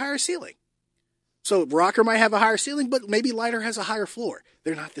might have a higher ceiling. So Rocker might have a higher ceiling, but maybe Leiter has a higher floor.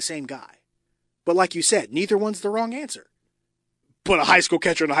 They're not the same guy. But like you said, neither one's the wrong answer. But a high school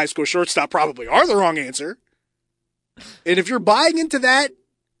catcher and a high school shortstop probably are the wrong answer. And if you're buying into that,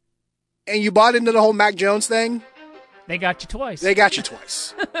 and you bought into the whole Mac Jones thing, they got you twice. They got you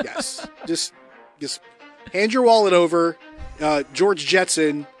twice. Yes. Just hand your wallet over, George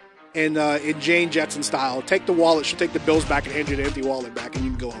Jetson, and in Jane Jetson style. Take the wallet, she'll take the bills back and hand you the empty wallet back, and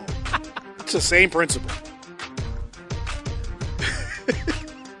you can go home. It's the same principle.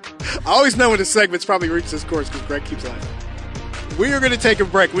 I always know when the segment's probably reached this course because Greg keeps laughing. We are going to take a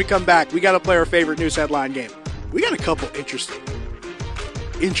break. When we come back, we got to play our favorite news headline game. We got a couple interesting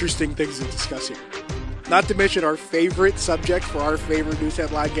things to discuss here. Not to mention our favorite subject for our favorite news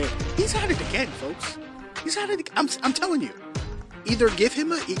headline game. He's at it again, folks. He's at it. I'm telling you. Either give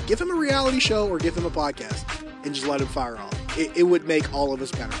him a reality show or give him a podcast and just let him fire off. It would make all of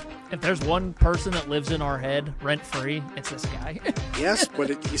us better. If there's one person that lives in our head rent-free, it's this guy. Yes,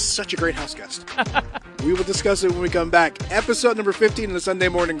 but he's such a great house guest. We will discuss it when we come back. Episode number 15 of the Sunday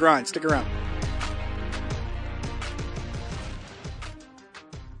Morning Grind. Stick around.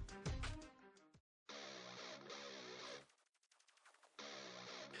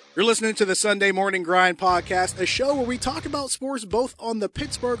 You're listening to the Sunday Morning Grind podcast, a show where we talk about sports both on the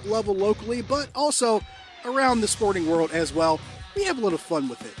Pittsburgh level locally, but also around the sporting world as well. We have a little fun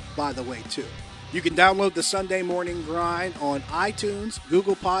with it, by the way, too. You can download the Sunday Morning Grind on iTunes,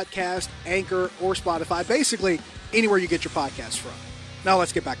 Google Podcast, Anchor, or Spotify. Basically, anywhere you get your podcasts from. Now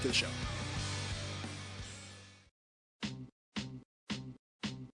let's get back to the show.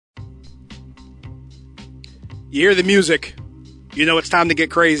 You hear the music. You know it's time to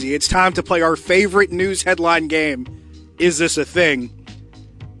get crazy. It's time to play our favorite news headline game, Is This a Thing?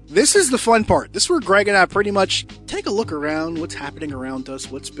 This is the fun part. This is where Greg and I pretty much take a look around, what's happening around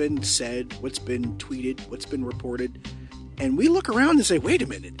us, what's been said, what's been tweeted, what's been reported, and we look around and say, wait a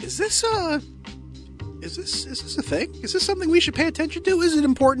minute, is this a thing? Is this something we should pay attention to? Is it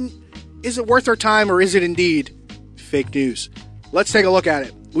important? Is it worth our time, or is it indeed fake news? Let's take a look at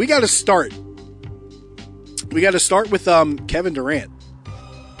it. We got to start with Kevin Durant.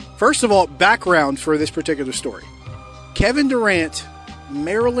 First of all, background for this particular story. Kevin Durant,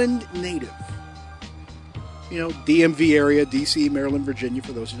 Maryland native. You know, DMV area, DC, Maryland, Virginia,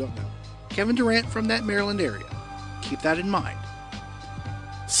 for those who don't know. Kevin Durant from that Maryland area. Keep that in mind.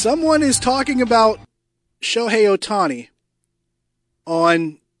 Someone is talking about Shohei Ohtani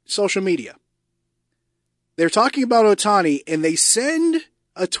on social media. They're talking about Ohtani, and they send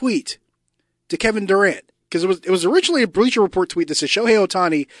a tweet to Kevin Durant. Because it was originally a Bleacher Report tweet that said Shohei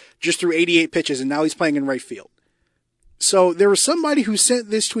Ohtani just threw 88 pitches, and now he's playing in right field. So there was somebody who sent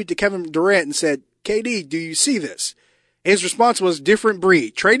this tweet to Kevin Durant and said, KD, do you see this? His response was, different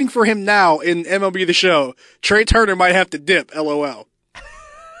breed. Trading for him now in MLB The Show. Trey Turner might have to dip, LOL.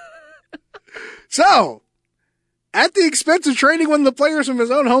 So, at the expense of trading one of the players from his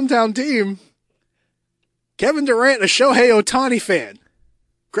own hometown team, Kevin Durant, a Shohei Ohtani fan.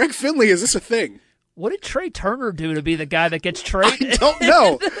 Greg Finley, is this a thing? What did Trey Turner do to be the guy that gets traded? I don't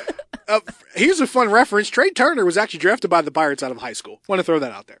know. Here's a fun reference. Trey Turner was actually drafted by the Pirates out of high school. Want to throw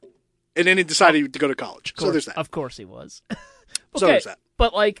that out there. And then he decided to go to college. So there's that. Of course he was. Okay, so there's that.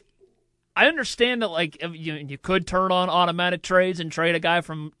 But, I understand that, you could turn on automatic trades and trade a guy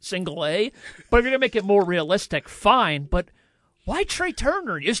from single A, but if you're going to make it more realistic, fine. But Why Trey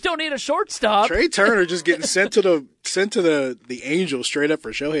Turner? You still need a shortstop. Trey Turner just getting sent to the Angels straight up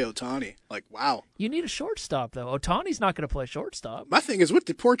for Shohei Ohtani. Like, wow. You need a shortstop, though. Otani's not going to play shortstop. My thing is, what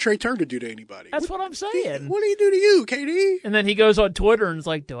did poor Trey Turner do to anybody? That's what I'm saying. What did he do to you, KD? And then he goes on Twitter and is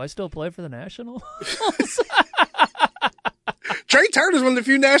like, do I still play for the Nationals? Trey Turner's one of the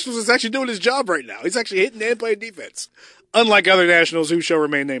few Nationals that's actually doing his job right now. He's actually hitting and playing defense. Unlike other Nationals who shall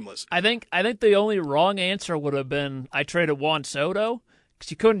remain nameless. I think the only wrong answer would have been I traded Juan Soto,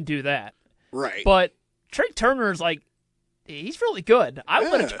 because you couldn't do that. Right. But Trey Turner is like, he's really good. I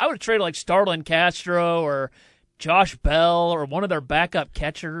would have traded like Starlin Castro or Josh Bell or one of their backup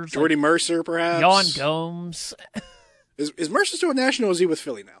catchers. Jordy Mercer, perhaps. Yan Gomes. Is Mercer still a National or is he with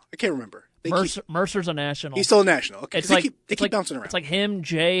Philly now? I can't remember. Mercer's a National. He's still a National. Okay. It's they like keep bouncing around. It's like him,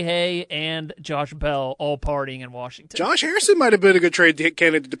 Jay Hay, and Josh Bell all partying in Washington. Josh Harrison might have been a good trade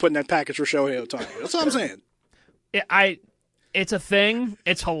candidate to put in that package for Shohei Ohtani. That's all I'm saying. It's a thing.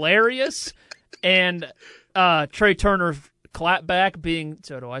 It's hilarious. And Trey Turner clapback being,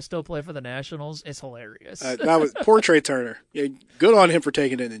 so do I still play for the Nationals? It's hilarious. That was poor Trey Turner. Yeah, good on him for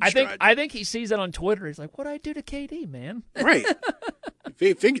taking it in stride. I think he sees it on Twitter. He's like, what'd I do to KD, man? Right.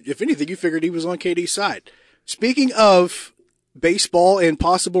 If anything, you figured he was on KD's side. Speaking of baseball and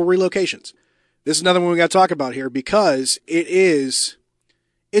possible relocations, this is another one we got to talk about here because it's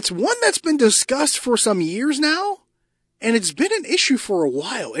one that's been discussed for some years now, and it's been an issue for a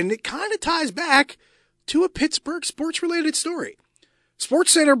while, and it kind of ties back to a Pittsburgh sports-related story.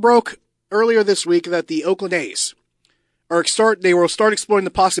 SportsCenter broke earlier this week that the Oakland A's will start exploring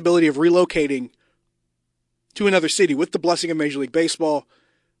the possibility of relocating to another city with the blessing of Major League Baseball,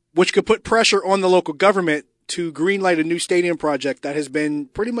 which could put pressure on the local government to greenlight a new stadium project that has been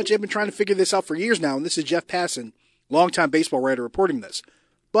pretty much, they've been trying to figure this out for years now, and this is Jeff Passan, longtime baseball writer, reporting this.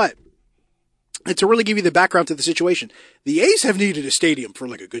 But and to really give you the background to the situation, the A's have needed a stadium for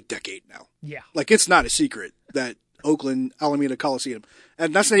like a good decade now. Yeah. Like, it's not a secret that Oakland Alameda Coliseum,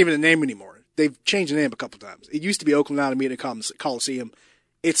 and that's not even a name anymore. They've changed the name a couple times. It used to be Oakland Alameda Coliseum.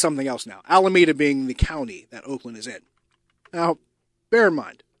 It's something else now. Alameda being the county that Oakland is in. Now, bear in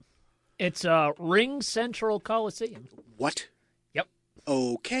mind. It's Ring Central Coliseum. What? Yep.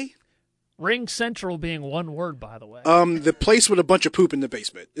 Okay. Ring Central being one word, by the way. The place with a bunch of poop in the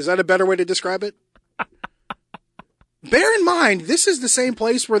basement. Is that a better way to describe it? Bear in mind, this is the same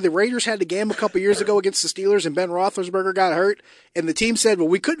place where the Raiders had the game a couple years ago against the Steelers and Ben Roethlisberger got hurt, and the team said, well,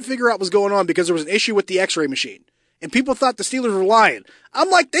 we couldn't figure out what was going on because there was an issue with the x-ray machine. And people thought the Steelers were lying. I'm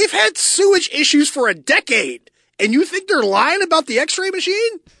like, they've had sewage issues for a decade, and you think they're lying about the x-ray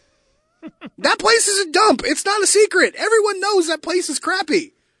machine? That place is a dump. It's not a secret. Everyone knows that place is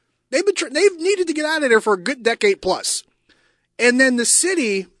crappy. They've needed to get out of there for a good decade plus. And then the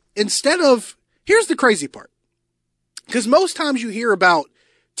city, here's the crazy part. Because most times you hear about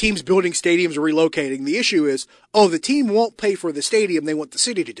teams building stadiums or relocating, the issue is, the team won't pay for the stadium, they want the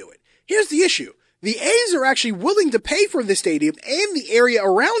city to do it. Here's the issue. The A's are actually willing to pay for the stadium and the area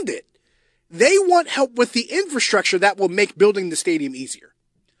around it. They want help with the infrastructure that will make building the stadium easier.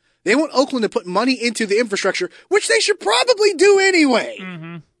 They want Oakland to put money into the infrastructure, which they should probably do anyway.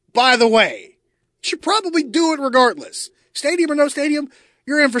 Mm-hmm. By the way, should probably do it regardless. Stadium or no stadium,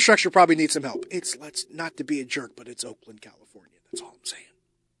 your infrastructure probably needs some help. Let's not to be a jerk, but it's Oakland, California. That's all I'm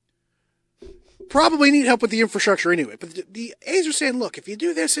saying. Probably need help with the infrastructure anyway. But the A's are saying, look, if you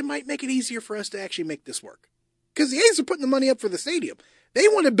do this, it might make it easier for us to actually make this work. Because the A's are putting the money up for the stadium. They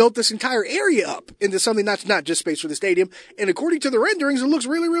want to build this entire area up into something that's not just space for the stadium. And according to the renderings, it looks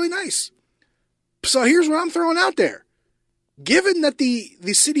really, really nice. So here's what I'm throwing out there. Given that the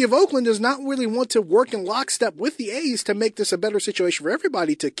city of Oakland does not really want to work in lockstep with the A's to make this a better situation for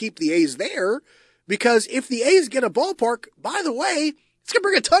everybody to keep the A's there, because if the A's get a ballpark, by the way, it's going to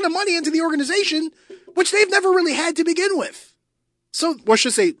bring a ton of money into the organization, which they've never really had to begin with. So, or I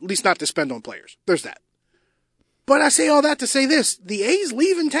should say, at least not to spend on players. There's that. But I say all that to say this. The A's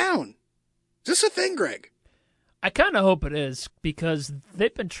leaving town. Is this a thing, Greg? I kind of hope it is, because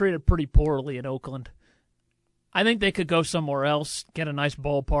they've been treated pretty poorly in Oakland. I think they could go somewhere else, get a nice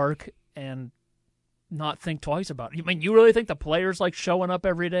ballpark, and not think twice about it. I mean, you really think the players like showing up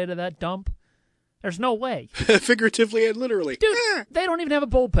every day to that dump? There's no way. Figuratively and literally. Dude, they don't even have a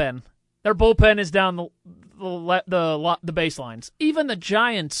bullpen. Their bullpen is down the baselines. Even the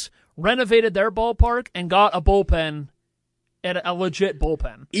Giants renovated their ballpark and got a bullpen, at a legit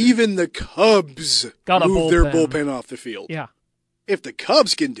bullpen. Even the Cubs moved their bullpen off the field. Yeah. If the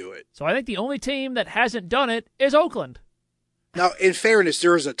Cubs can do it. So I think the only team that hasn't done it is Oakland. Now, in fairness,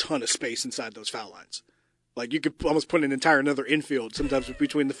 there is a ton of space inside those foul lines. Like, you could almost put an entire another infield sometimes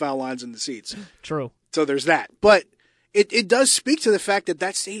between the foul lines and the seats. True. So there's that. But it does speak to the fact that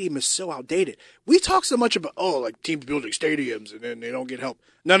that stadium is so outdated. We talk so much about, like teams building stadiums and then they don't get help.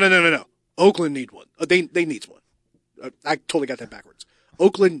 No. Oakland need one. They needs one. I totally got that backwards.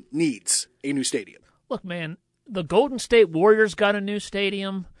 Oakland needs a new stadium. Look, man, the Golden State Warriors got a new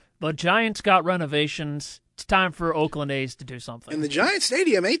stadium. The Giants got renovations. It's time for Oakland A's to do something. And the Giants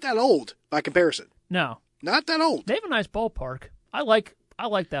stadium ain't that old by comparison. No. Not that old. They have a nice ballpark. I like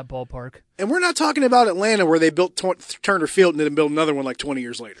that ballpark. And we're not talking about Atlanta where they built Turner Field and then built another one like 20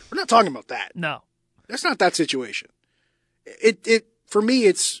 years later. We're not talking about that. No. That's not that situation. It for me,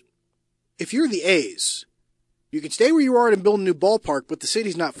 it's if you're the A's, you can stay where you are and build a new ballpark, but the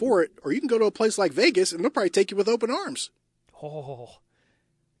city's not for it, or you can go to a place like Vegas and they'll probably take you with open arms. Oh.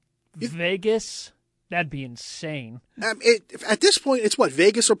 Vegas? That'd be insane. At this point, it's what,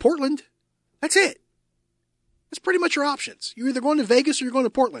 Vegas or Portland? That's it. That's pretty much your options. You're either going to Vegas or you're going to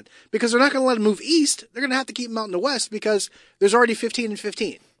Portland. Because they're not going to let them move east. They're going to have to keep them out in the west because there's already 15 and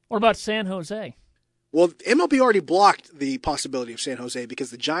 15. What about San Jose? Well, MLB already blocked the possibility of San Jose because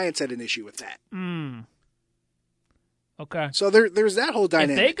the Giants had an issue with that. Okay. So there's that whole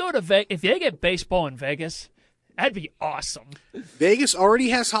dynamic. If they go to if they get baseball in Vegas, that'd be awesome. Vegas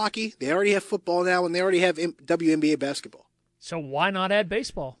already has hockey. They already have football now, and they already have WNBA basketball. So why not add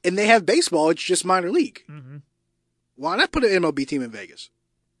baseball? And they have baseball. It's just minor league. Mm-hmm. Why not put an MLB team in Vegas?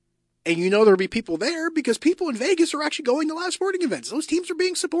 And you know there'll be people there because people in Vegas are actually going to live sporting events. Those teams are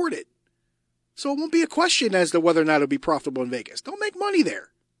being supported. So it won't be a question as to whether or not it'll be profitable in Vegas. They'll make money there.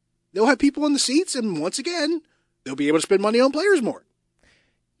 They'll have people in the seats, and once again, they'll be able to spend money on players more.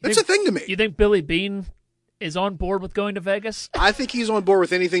 That's a thing to me. You think Billy Beane is on board with going to Vegas? I think he's on board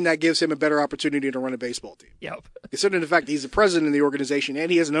with anything that gives him a better opportunity to run a baseball team. Yep. Considering the fact that he's the president of the organization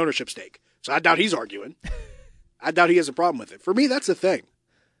and he has an ownership stake. So I doubt he's arguing. I doubt he has a problem with it. For me, that's the thing.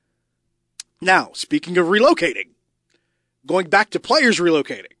 Now, speaking of relocating, going back to players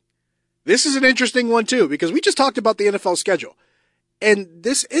relocating, this is an interesting one too, because we just talked about the NFL schedule. And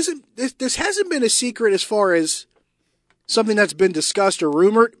this hasn't been a secret as far as something that's been discussed or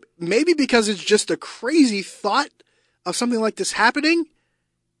rumored, maybe because it's just a crazy thought of something like this happening,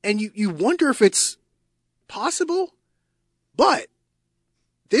 and you wonder if it's possible. But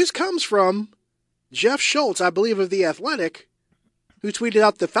this comes from Jeff Schultz, I believe, of The Athletic, who tweeted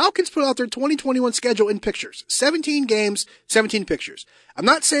out the Falcons put out their 2021 schedule in pictures. 17 games, 17 pictures. I'm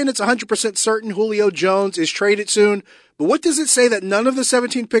not saying it's 100% certain Julio Jones is traded soon, but what does it say that none of the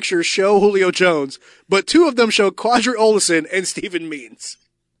 17 pictures show Julio Jones, but 2 of them show Quadri Olison and Stephen Means?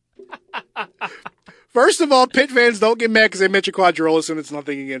 First of all, Pitt fans don't get mad because they mention Quadri Olison. It's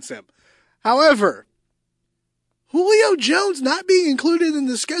nothing against him. However, Julio Jones not being included in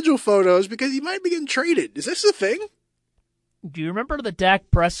the schedule photos because he might be getting traded. Is this a thing? Do you remember the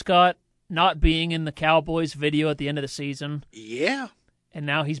Dak Prescott not being in the Cowboys video at the end of the season? Yeah. And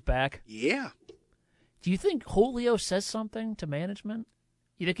now he's back? Yeah. Do you think Julio says something to management?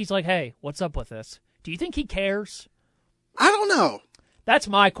 You think he's like, hey, what's up with this? Do you think he cares? I don't know. That's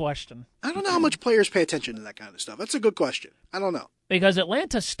my question. I don't know how much players pay attention to that kind of stuff. That's a good question. I don't know. Because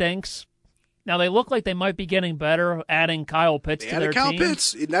Atlanta stinks. Now, they look like they might be getting better, adding Kyle Pitts to their team. Kyle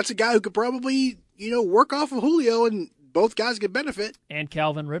Pitts, and that's a guy who could probably, work off of Julio, and both guys get benefit. And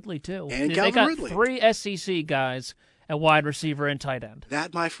Calvin Ridley, too. And they Calvin got Ridley. 3 SEC guys at wide receiver and tight end.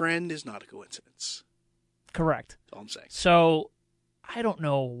 That, my friend, is not a coincidence. Correct. That's all I'm saying. So, I don't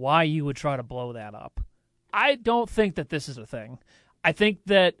know why you would try to blow that up. I don't think that this is a thing. I think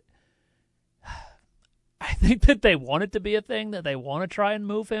that they want it to be a thing, that they want to try and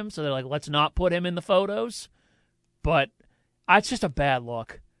move him, so they're like, let's not put him in the photos. But it's just a bad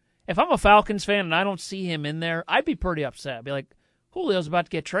look. If I'm a Falcons fan and I don't see him in there, I'd be pretty upset. I'd be like, Julio's about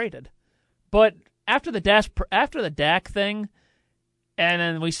to get traded. But after the Dak thing, and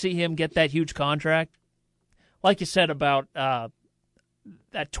then we see him get that huge contract, like you said about that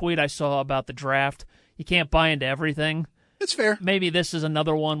tweet I saw about the draft, you can't buy into everything. That's fair. Maybe this is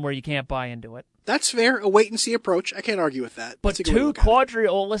another one where you can't buy into it. That's fair. A wait-and-see approach. I can't argue with that. But 2 Quadri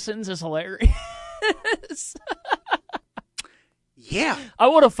Olisons is hilarious. Yeah. I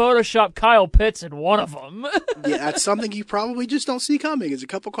would have photoshopped Kyle Pitts in one of them. Yeah, that's something you probably just don't see coming, is a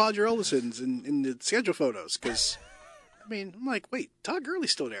couple Quadri Olisons in the schedule photos. Because, I'm like, wait, Todd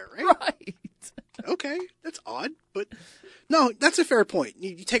Gurley's still there, right? Right. Okay, that's odd. But, no, that's a fair point.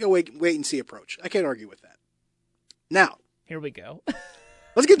 You take a wait-and-see approach. I can't argue with that. Now. Here we go.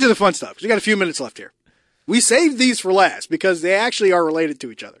 Let's get to the fun stuff, because we got a few minutes left here. We saved these for last, because they actually are related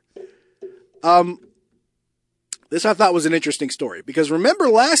to each other. This I thought was an interesting story, because remember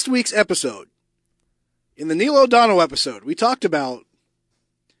last week's episode, in the Neil O'Donnell episode, we talked about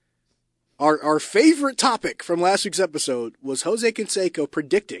Our favorite topic from last week's episode was Jose Canseco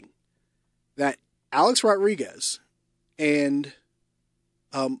predicting that Alex Rodriguez and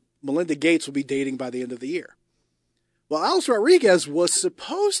Melinda Gates will be dating by the end of the year. Well, Alex Rodriguez was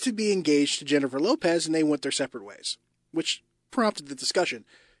supposed to be engaged to Jennifer Lopez, and they went their separate ways, which prompted the discussion.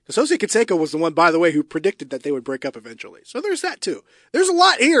 Because Jose Canseco was the one, by the way, who predicted that they would break up eventually. So there's that, too. There's a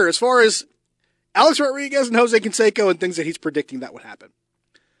lot here as far as Alex Rodriguez and Jose Canseco and things that he's predicting that would happen.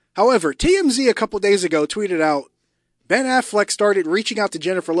 However, TMZ a couple days ago tweeted out, Ben Affleck started reaching out to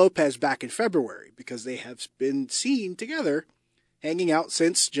Jennifer Lopez back in February because they have been seen together hanging out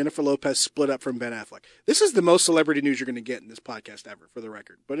since Jennifer Lopez split up from Ben Affleck. This is the most celebrity news you're going to get in this podcast ever, for the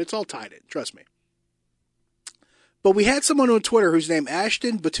record. But it's all tied in, trust me. But we had someone on Twitter who's named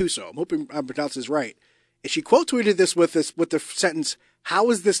Ashton Batuso. I'm hoping I pronounced this right. And she quote tweeted this with the sentence, "How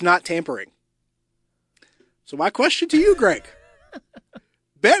is this not tampering?" So my question to you, Greg.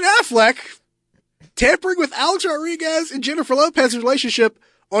 Ben Affleck tampering with Alex Rodriguez and Jennifer Lopez's relationship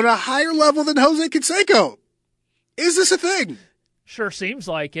on a higher level than Jose Canseco. Is this a thing? Sure seems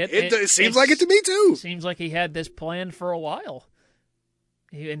like it. It seems like it to me, too. Seems like he had this planned for a while.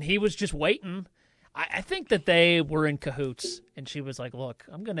 And he was just waiting. I think that they were in cahoots, and she was like, look,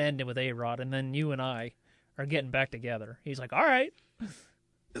 I'm going to end it with A-Rod, and then you and I are getting back together. He's like, all right.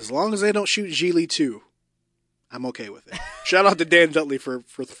 As long as they don't shoot Gigli 2, I'm okay with it. Shout out to Dan Dudley for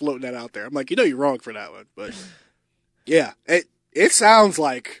floating that out there. I'm like, you're wrong for that one. But, yeah, it sounds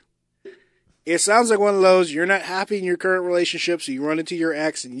like one of those, you're not happy in your current relationship, so you run into your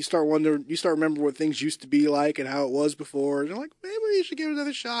ex and you start remembering what things used to be like and how it was before. And you're like, maybe we should give it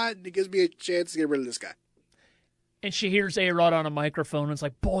another shot, and it gives me a chance to get rid of this guy. And she hears A-Rod on a microphone and it's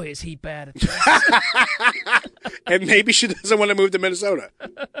like, boy, is he bad at this. And maybe she doesn't want to move to Minnesota.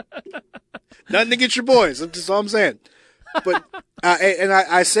 Nothing against your boys. That's just all I'm saying. But and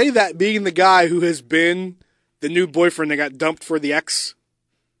I say that being the guy who has been the new boyfriend that got dumped for the ex.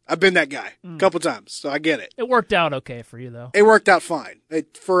 I've been that guy a couple times, so I get it. It worked out okay for you, though. It worked out fine.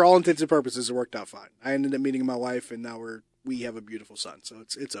 For all intents and purposes, it worked out fine. I ended up meeting my wife, and now we have a beautiful son, so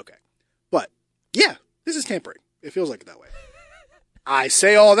it's okay. But, yeah, this is tampering. It feels like it that way. I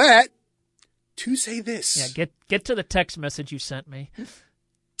say all that to say this. Yeah, get to the text message you sent me.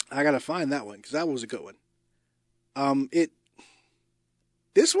 I gotta find that one, because that was a good one.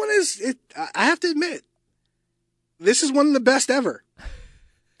 This one is, I have to admit, this is one of the best ever.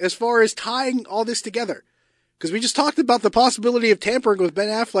 As far as tying all this together. Because we just talked about the possibility of tampering with Ben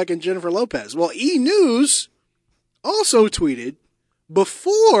Affleck and Jennifer Lopez. Well, E! News also tweeted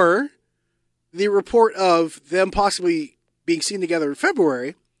before the report of them possibly being seen together in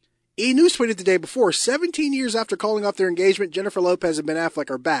February. E! News tweeted the day before, 17 years after calling off their engagement, Jennifer Lopez and Ben Affleck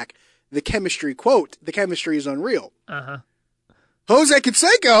are back. The chemistry, quote, the chemistry is unreal. Uh-huh. Jose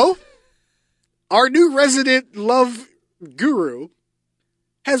Canseco, our new resident love guru,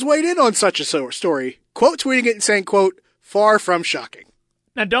 has weighed in on such a story, quote tweeting it and saying, quote, far from shocking.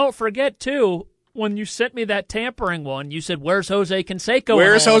 Now, don't forget, too, when you sent me that tampering one, you said, where's Jose Canseco?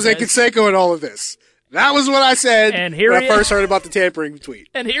 Where's Jose Canseco in all of this? That was what I said when I first heard about the tampering tweet.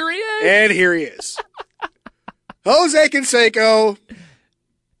 And here he is. And here he is. Jose Canseco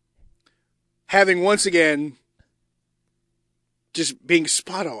having once again just being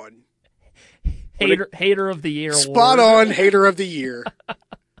spot on. Hater of the Year Spot award. on Hater of the Year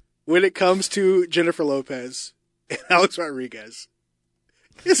when it comes to Jennifer Lopez and Alex Rodriguez.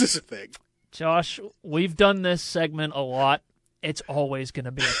 This is a thing. Josh, we've done this segment a lot. It's always going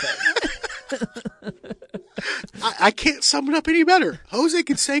to be a thing. I can't sum it up any better. Jose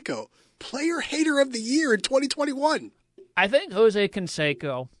Canseco, Player Hater of the Year in 2021. I think Jose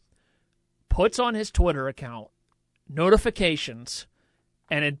Canseco puts on his Twitter account notifications,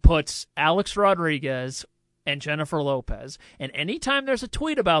 and it puts Alex Rodriguez and Jennifer Lopez. And anytime there's a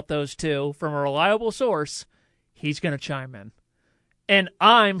tweet about those two from a reliable source, he's going to chime in. And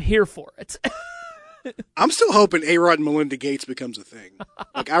I'm here for it. I'm still hoping A-Rod and Melinda Gates becomes a thing.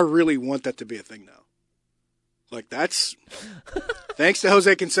 Like, I really want that to be a thing now. Like, that's... Thanks to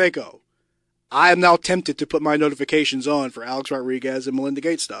Jose Canseco, I am now tempted to put my notifications on for Alex Rodriguez and Melinda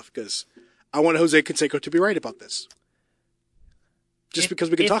Gates stuff, because I want Jose Canseco to be right about this. Just because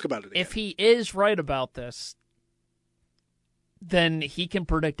we can talk about it again. If he is right about this, then he can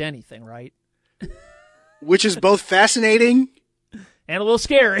predict anything, right? Which is both fascinating... And a little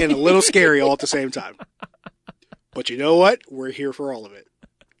scary. And a little scary all at the same time. But you know what? We're here for all of it.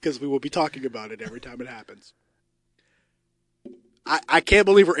 Because we will be talking about it every time it happens. I can't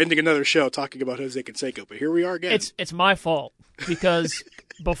believe we're ending another show talking about Jose Canseco, but here we are again. It's my fault. Because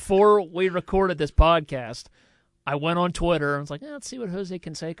before we recorded this podcast, I went on Twitter and was like, let's see what Jose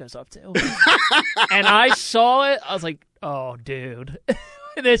Canseco's up to. And I saw it. I was like, oh, dude.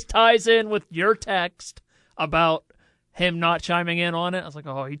 This ties in with your text about him not chiming in on it. I was like,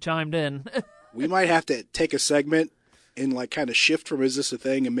 oh, he chimed in. We might have to take a segment and like kind of shift from Is This a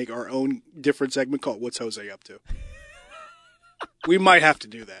Thing and make our own different segment called What's Jose Up To? We might have to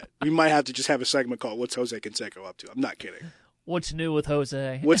do that. We might have to just have a segment called What's Jose Canseco Up To? I'm not kidding. What's new with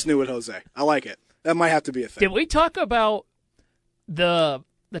Jose? What's new with Jose? I like it. That might have to be a thing. Did we talk about the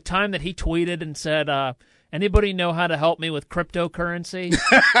time that he tweeted and said, anybody know how to help me with cryptocurrency?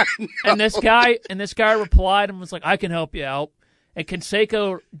 No. And this guy replied and was like, I can help you out. And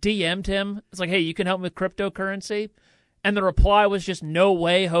Canseco DM'd him. It's like, hey, you can help me with cryptocurrency? And the reply was just, no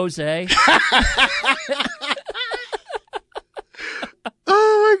way, Jose.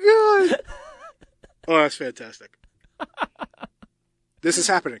 Oh, my God. Oh, that's fantastic. This is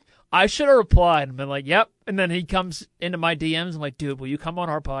happening. I should have replied and been like, yep. And then he comes into my DMs. I'm like, dude, will you come on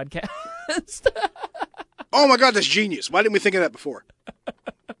our podcast? Oh, my God, that's genius. Why didn't we think of that before?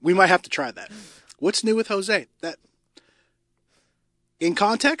 We might have to try that. What's new with Jose? That, in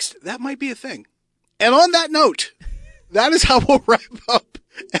context, that might be a thing. And on that note, that is how we'll wrap up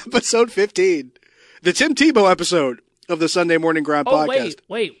episode 15, the Tim Tebow episode of the Sunday Morning Grind podcast.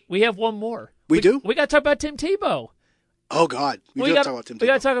 Wait. We have one more. We do? We got to talk about Tim Tebow. Oh, God. We do have to talk about Tim Tebow. We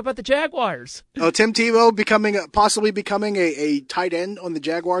got to talk about the Jaguars. Oh, Tim Tebow possibly becoming a tight end on the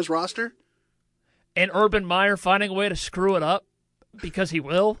Jaguars roster? And Urban Meyer finding a way to screw it up because he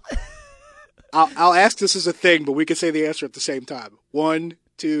will? I'll ask this as a thing, but we can say the answer at the same time. 1,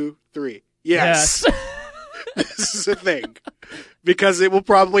 2, 3. Yes. This is a thing. Because it will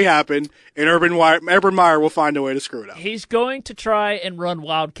probably happen, and Urban Meyer will find a way to screw it up. He's going to try and run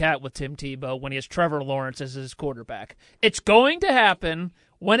Wildcat with Tim Tebow when he has Trevor Lawrence as his quarterback. It's going to happen.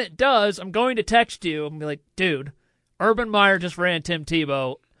 When it does, I'm going to text you and be like, dude, Urban Meyer just ran Tim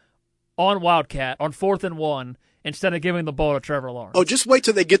Tebow on Wildcat on 4th and 1 instead of giving the ball to Trevor Lawrence. Oh, just wait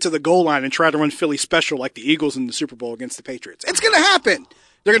till they get to the goal line and try to run Philly special like the Eagles in the Super Bowl against the Patriots. It's going to happen.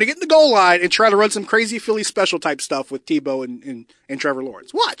 They're going to get in the goal line and try to run some crazy Philly special type stuff with Tebow and Trevor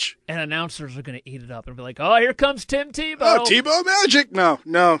Lawrence. Watch. And announcers are going to eat it up and be like, oh, here comes Tim Tebow. Oh, Tebow magic. No.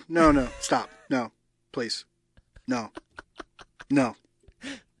 Stop. No. Please. No.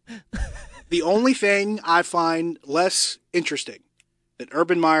 The only thing I find less interesting than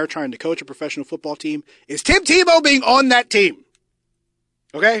Urban Meyer trying to coach a professional football team is Tim Tebow being on that team.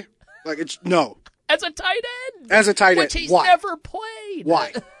 Okay? Like, it's no. As a tight end. Which he's Why? never played.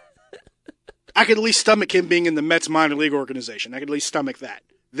 Why? I could at least stomach him being in the Mets minor league organization. I could at least stomach that.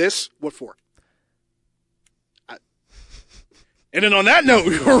 This, what for? And then on that note,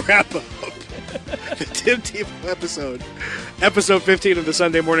 we will wrap up the Tim Tebow episode 15 of the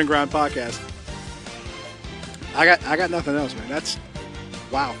Sunday Morning Grind podcast. I got nothing else, man.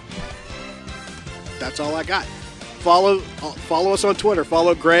 Wow. That's all I got. Follow us on Twitter.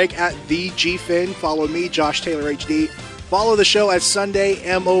 Follow Greg at TheGFin. Follow me, Josh Taylor HD. Follow the show at Sunday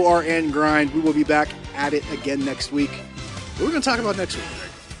MORN Grind. We will be back at it again next week. What are we going to talk about next week,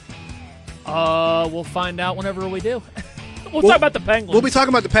 Greg? We'll find out whenever we do. We'll talk about the Penguins. We'll be talking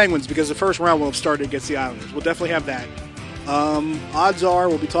about the Penguins because the first round will have started against the Islanders. We'll definitely have that. Odds are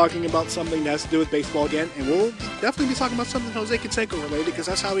we'll be talking about something that has to do with baseball again, and we'll definitely be talking about something Jose Canseco related because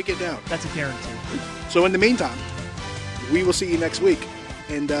that's how we get down. That's a guarantee. So in the meantime, we will see you next week.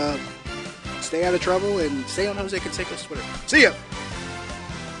 And stay out of trouble and stay on Jose Canseco's Twitter. See ya!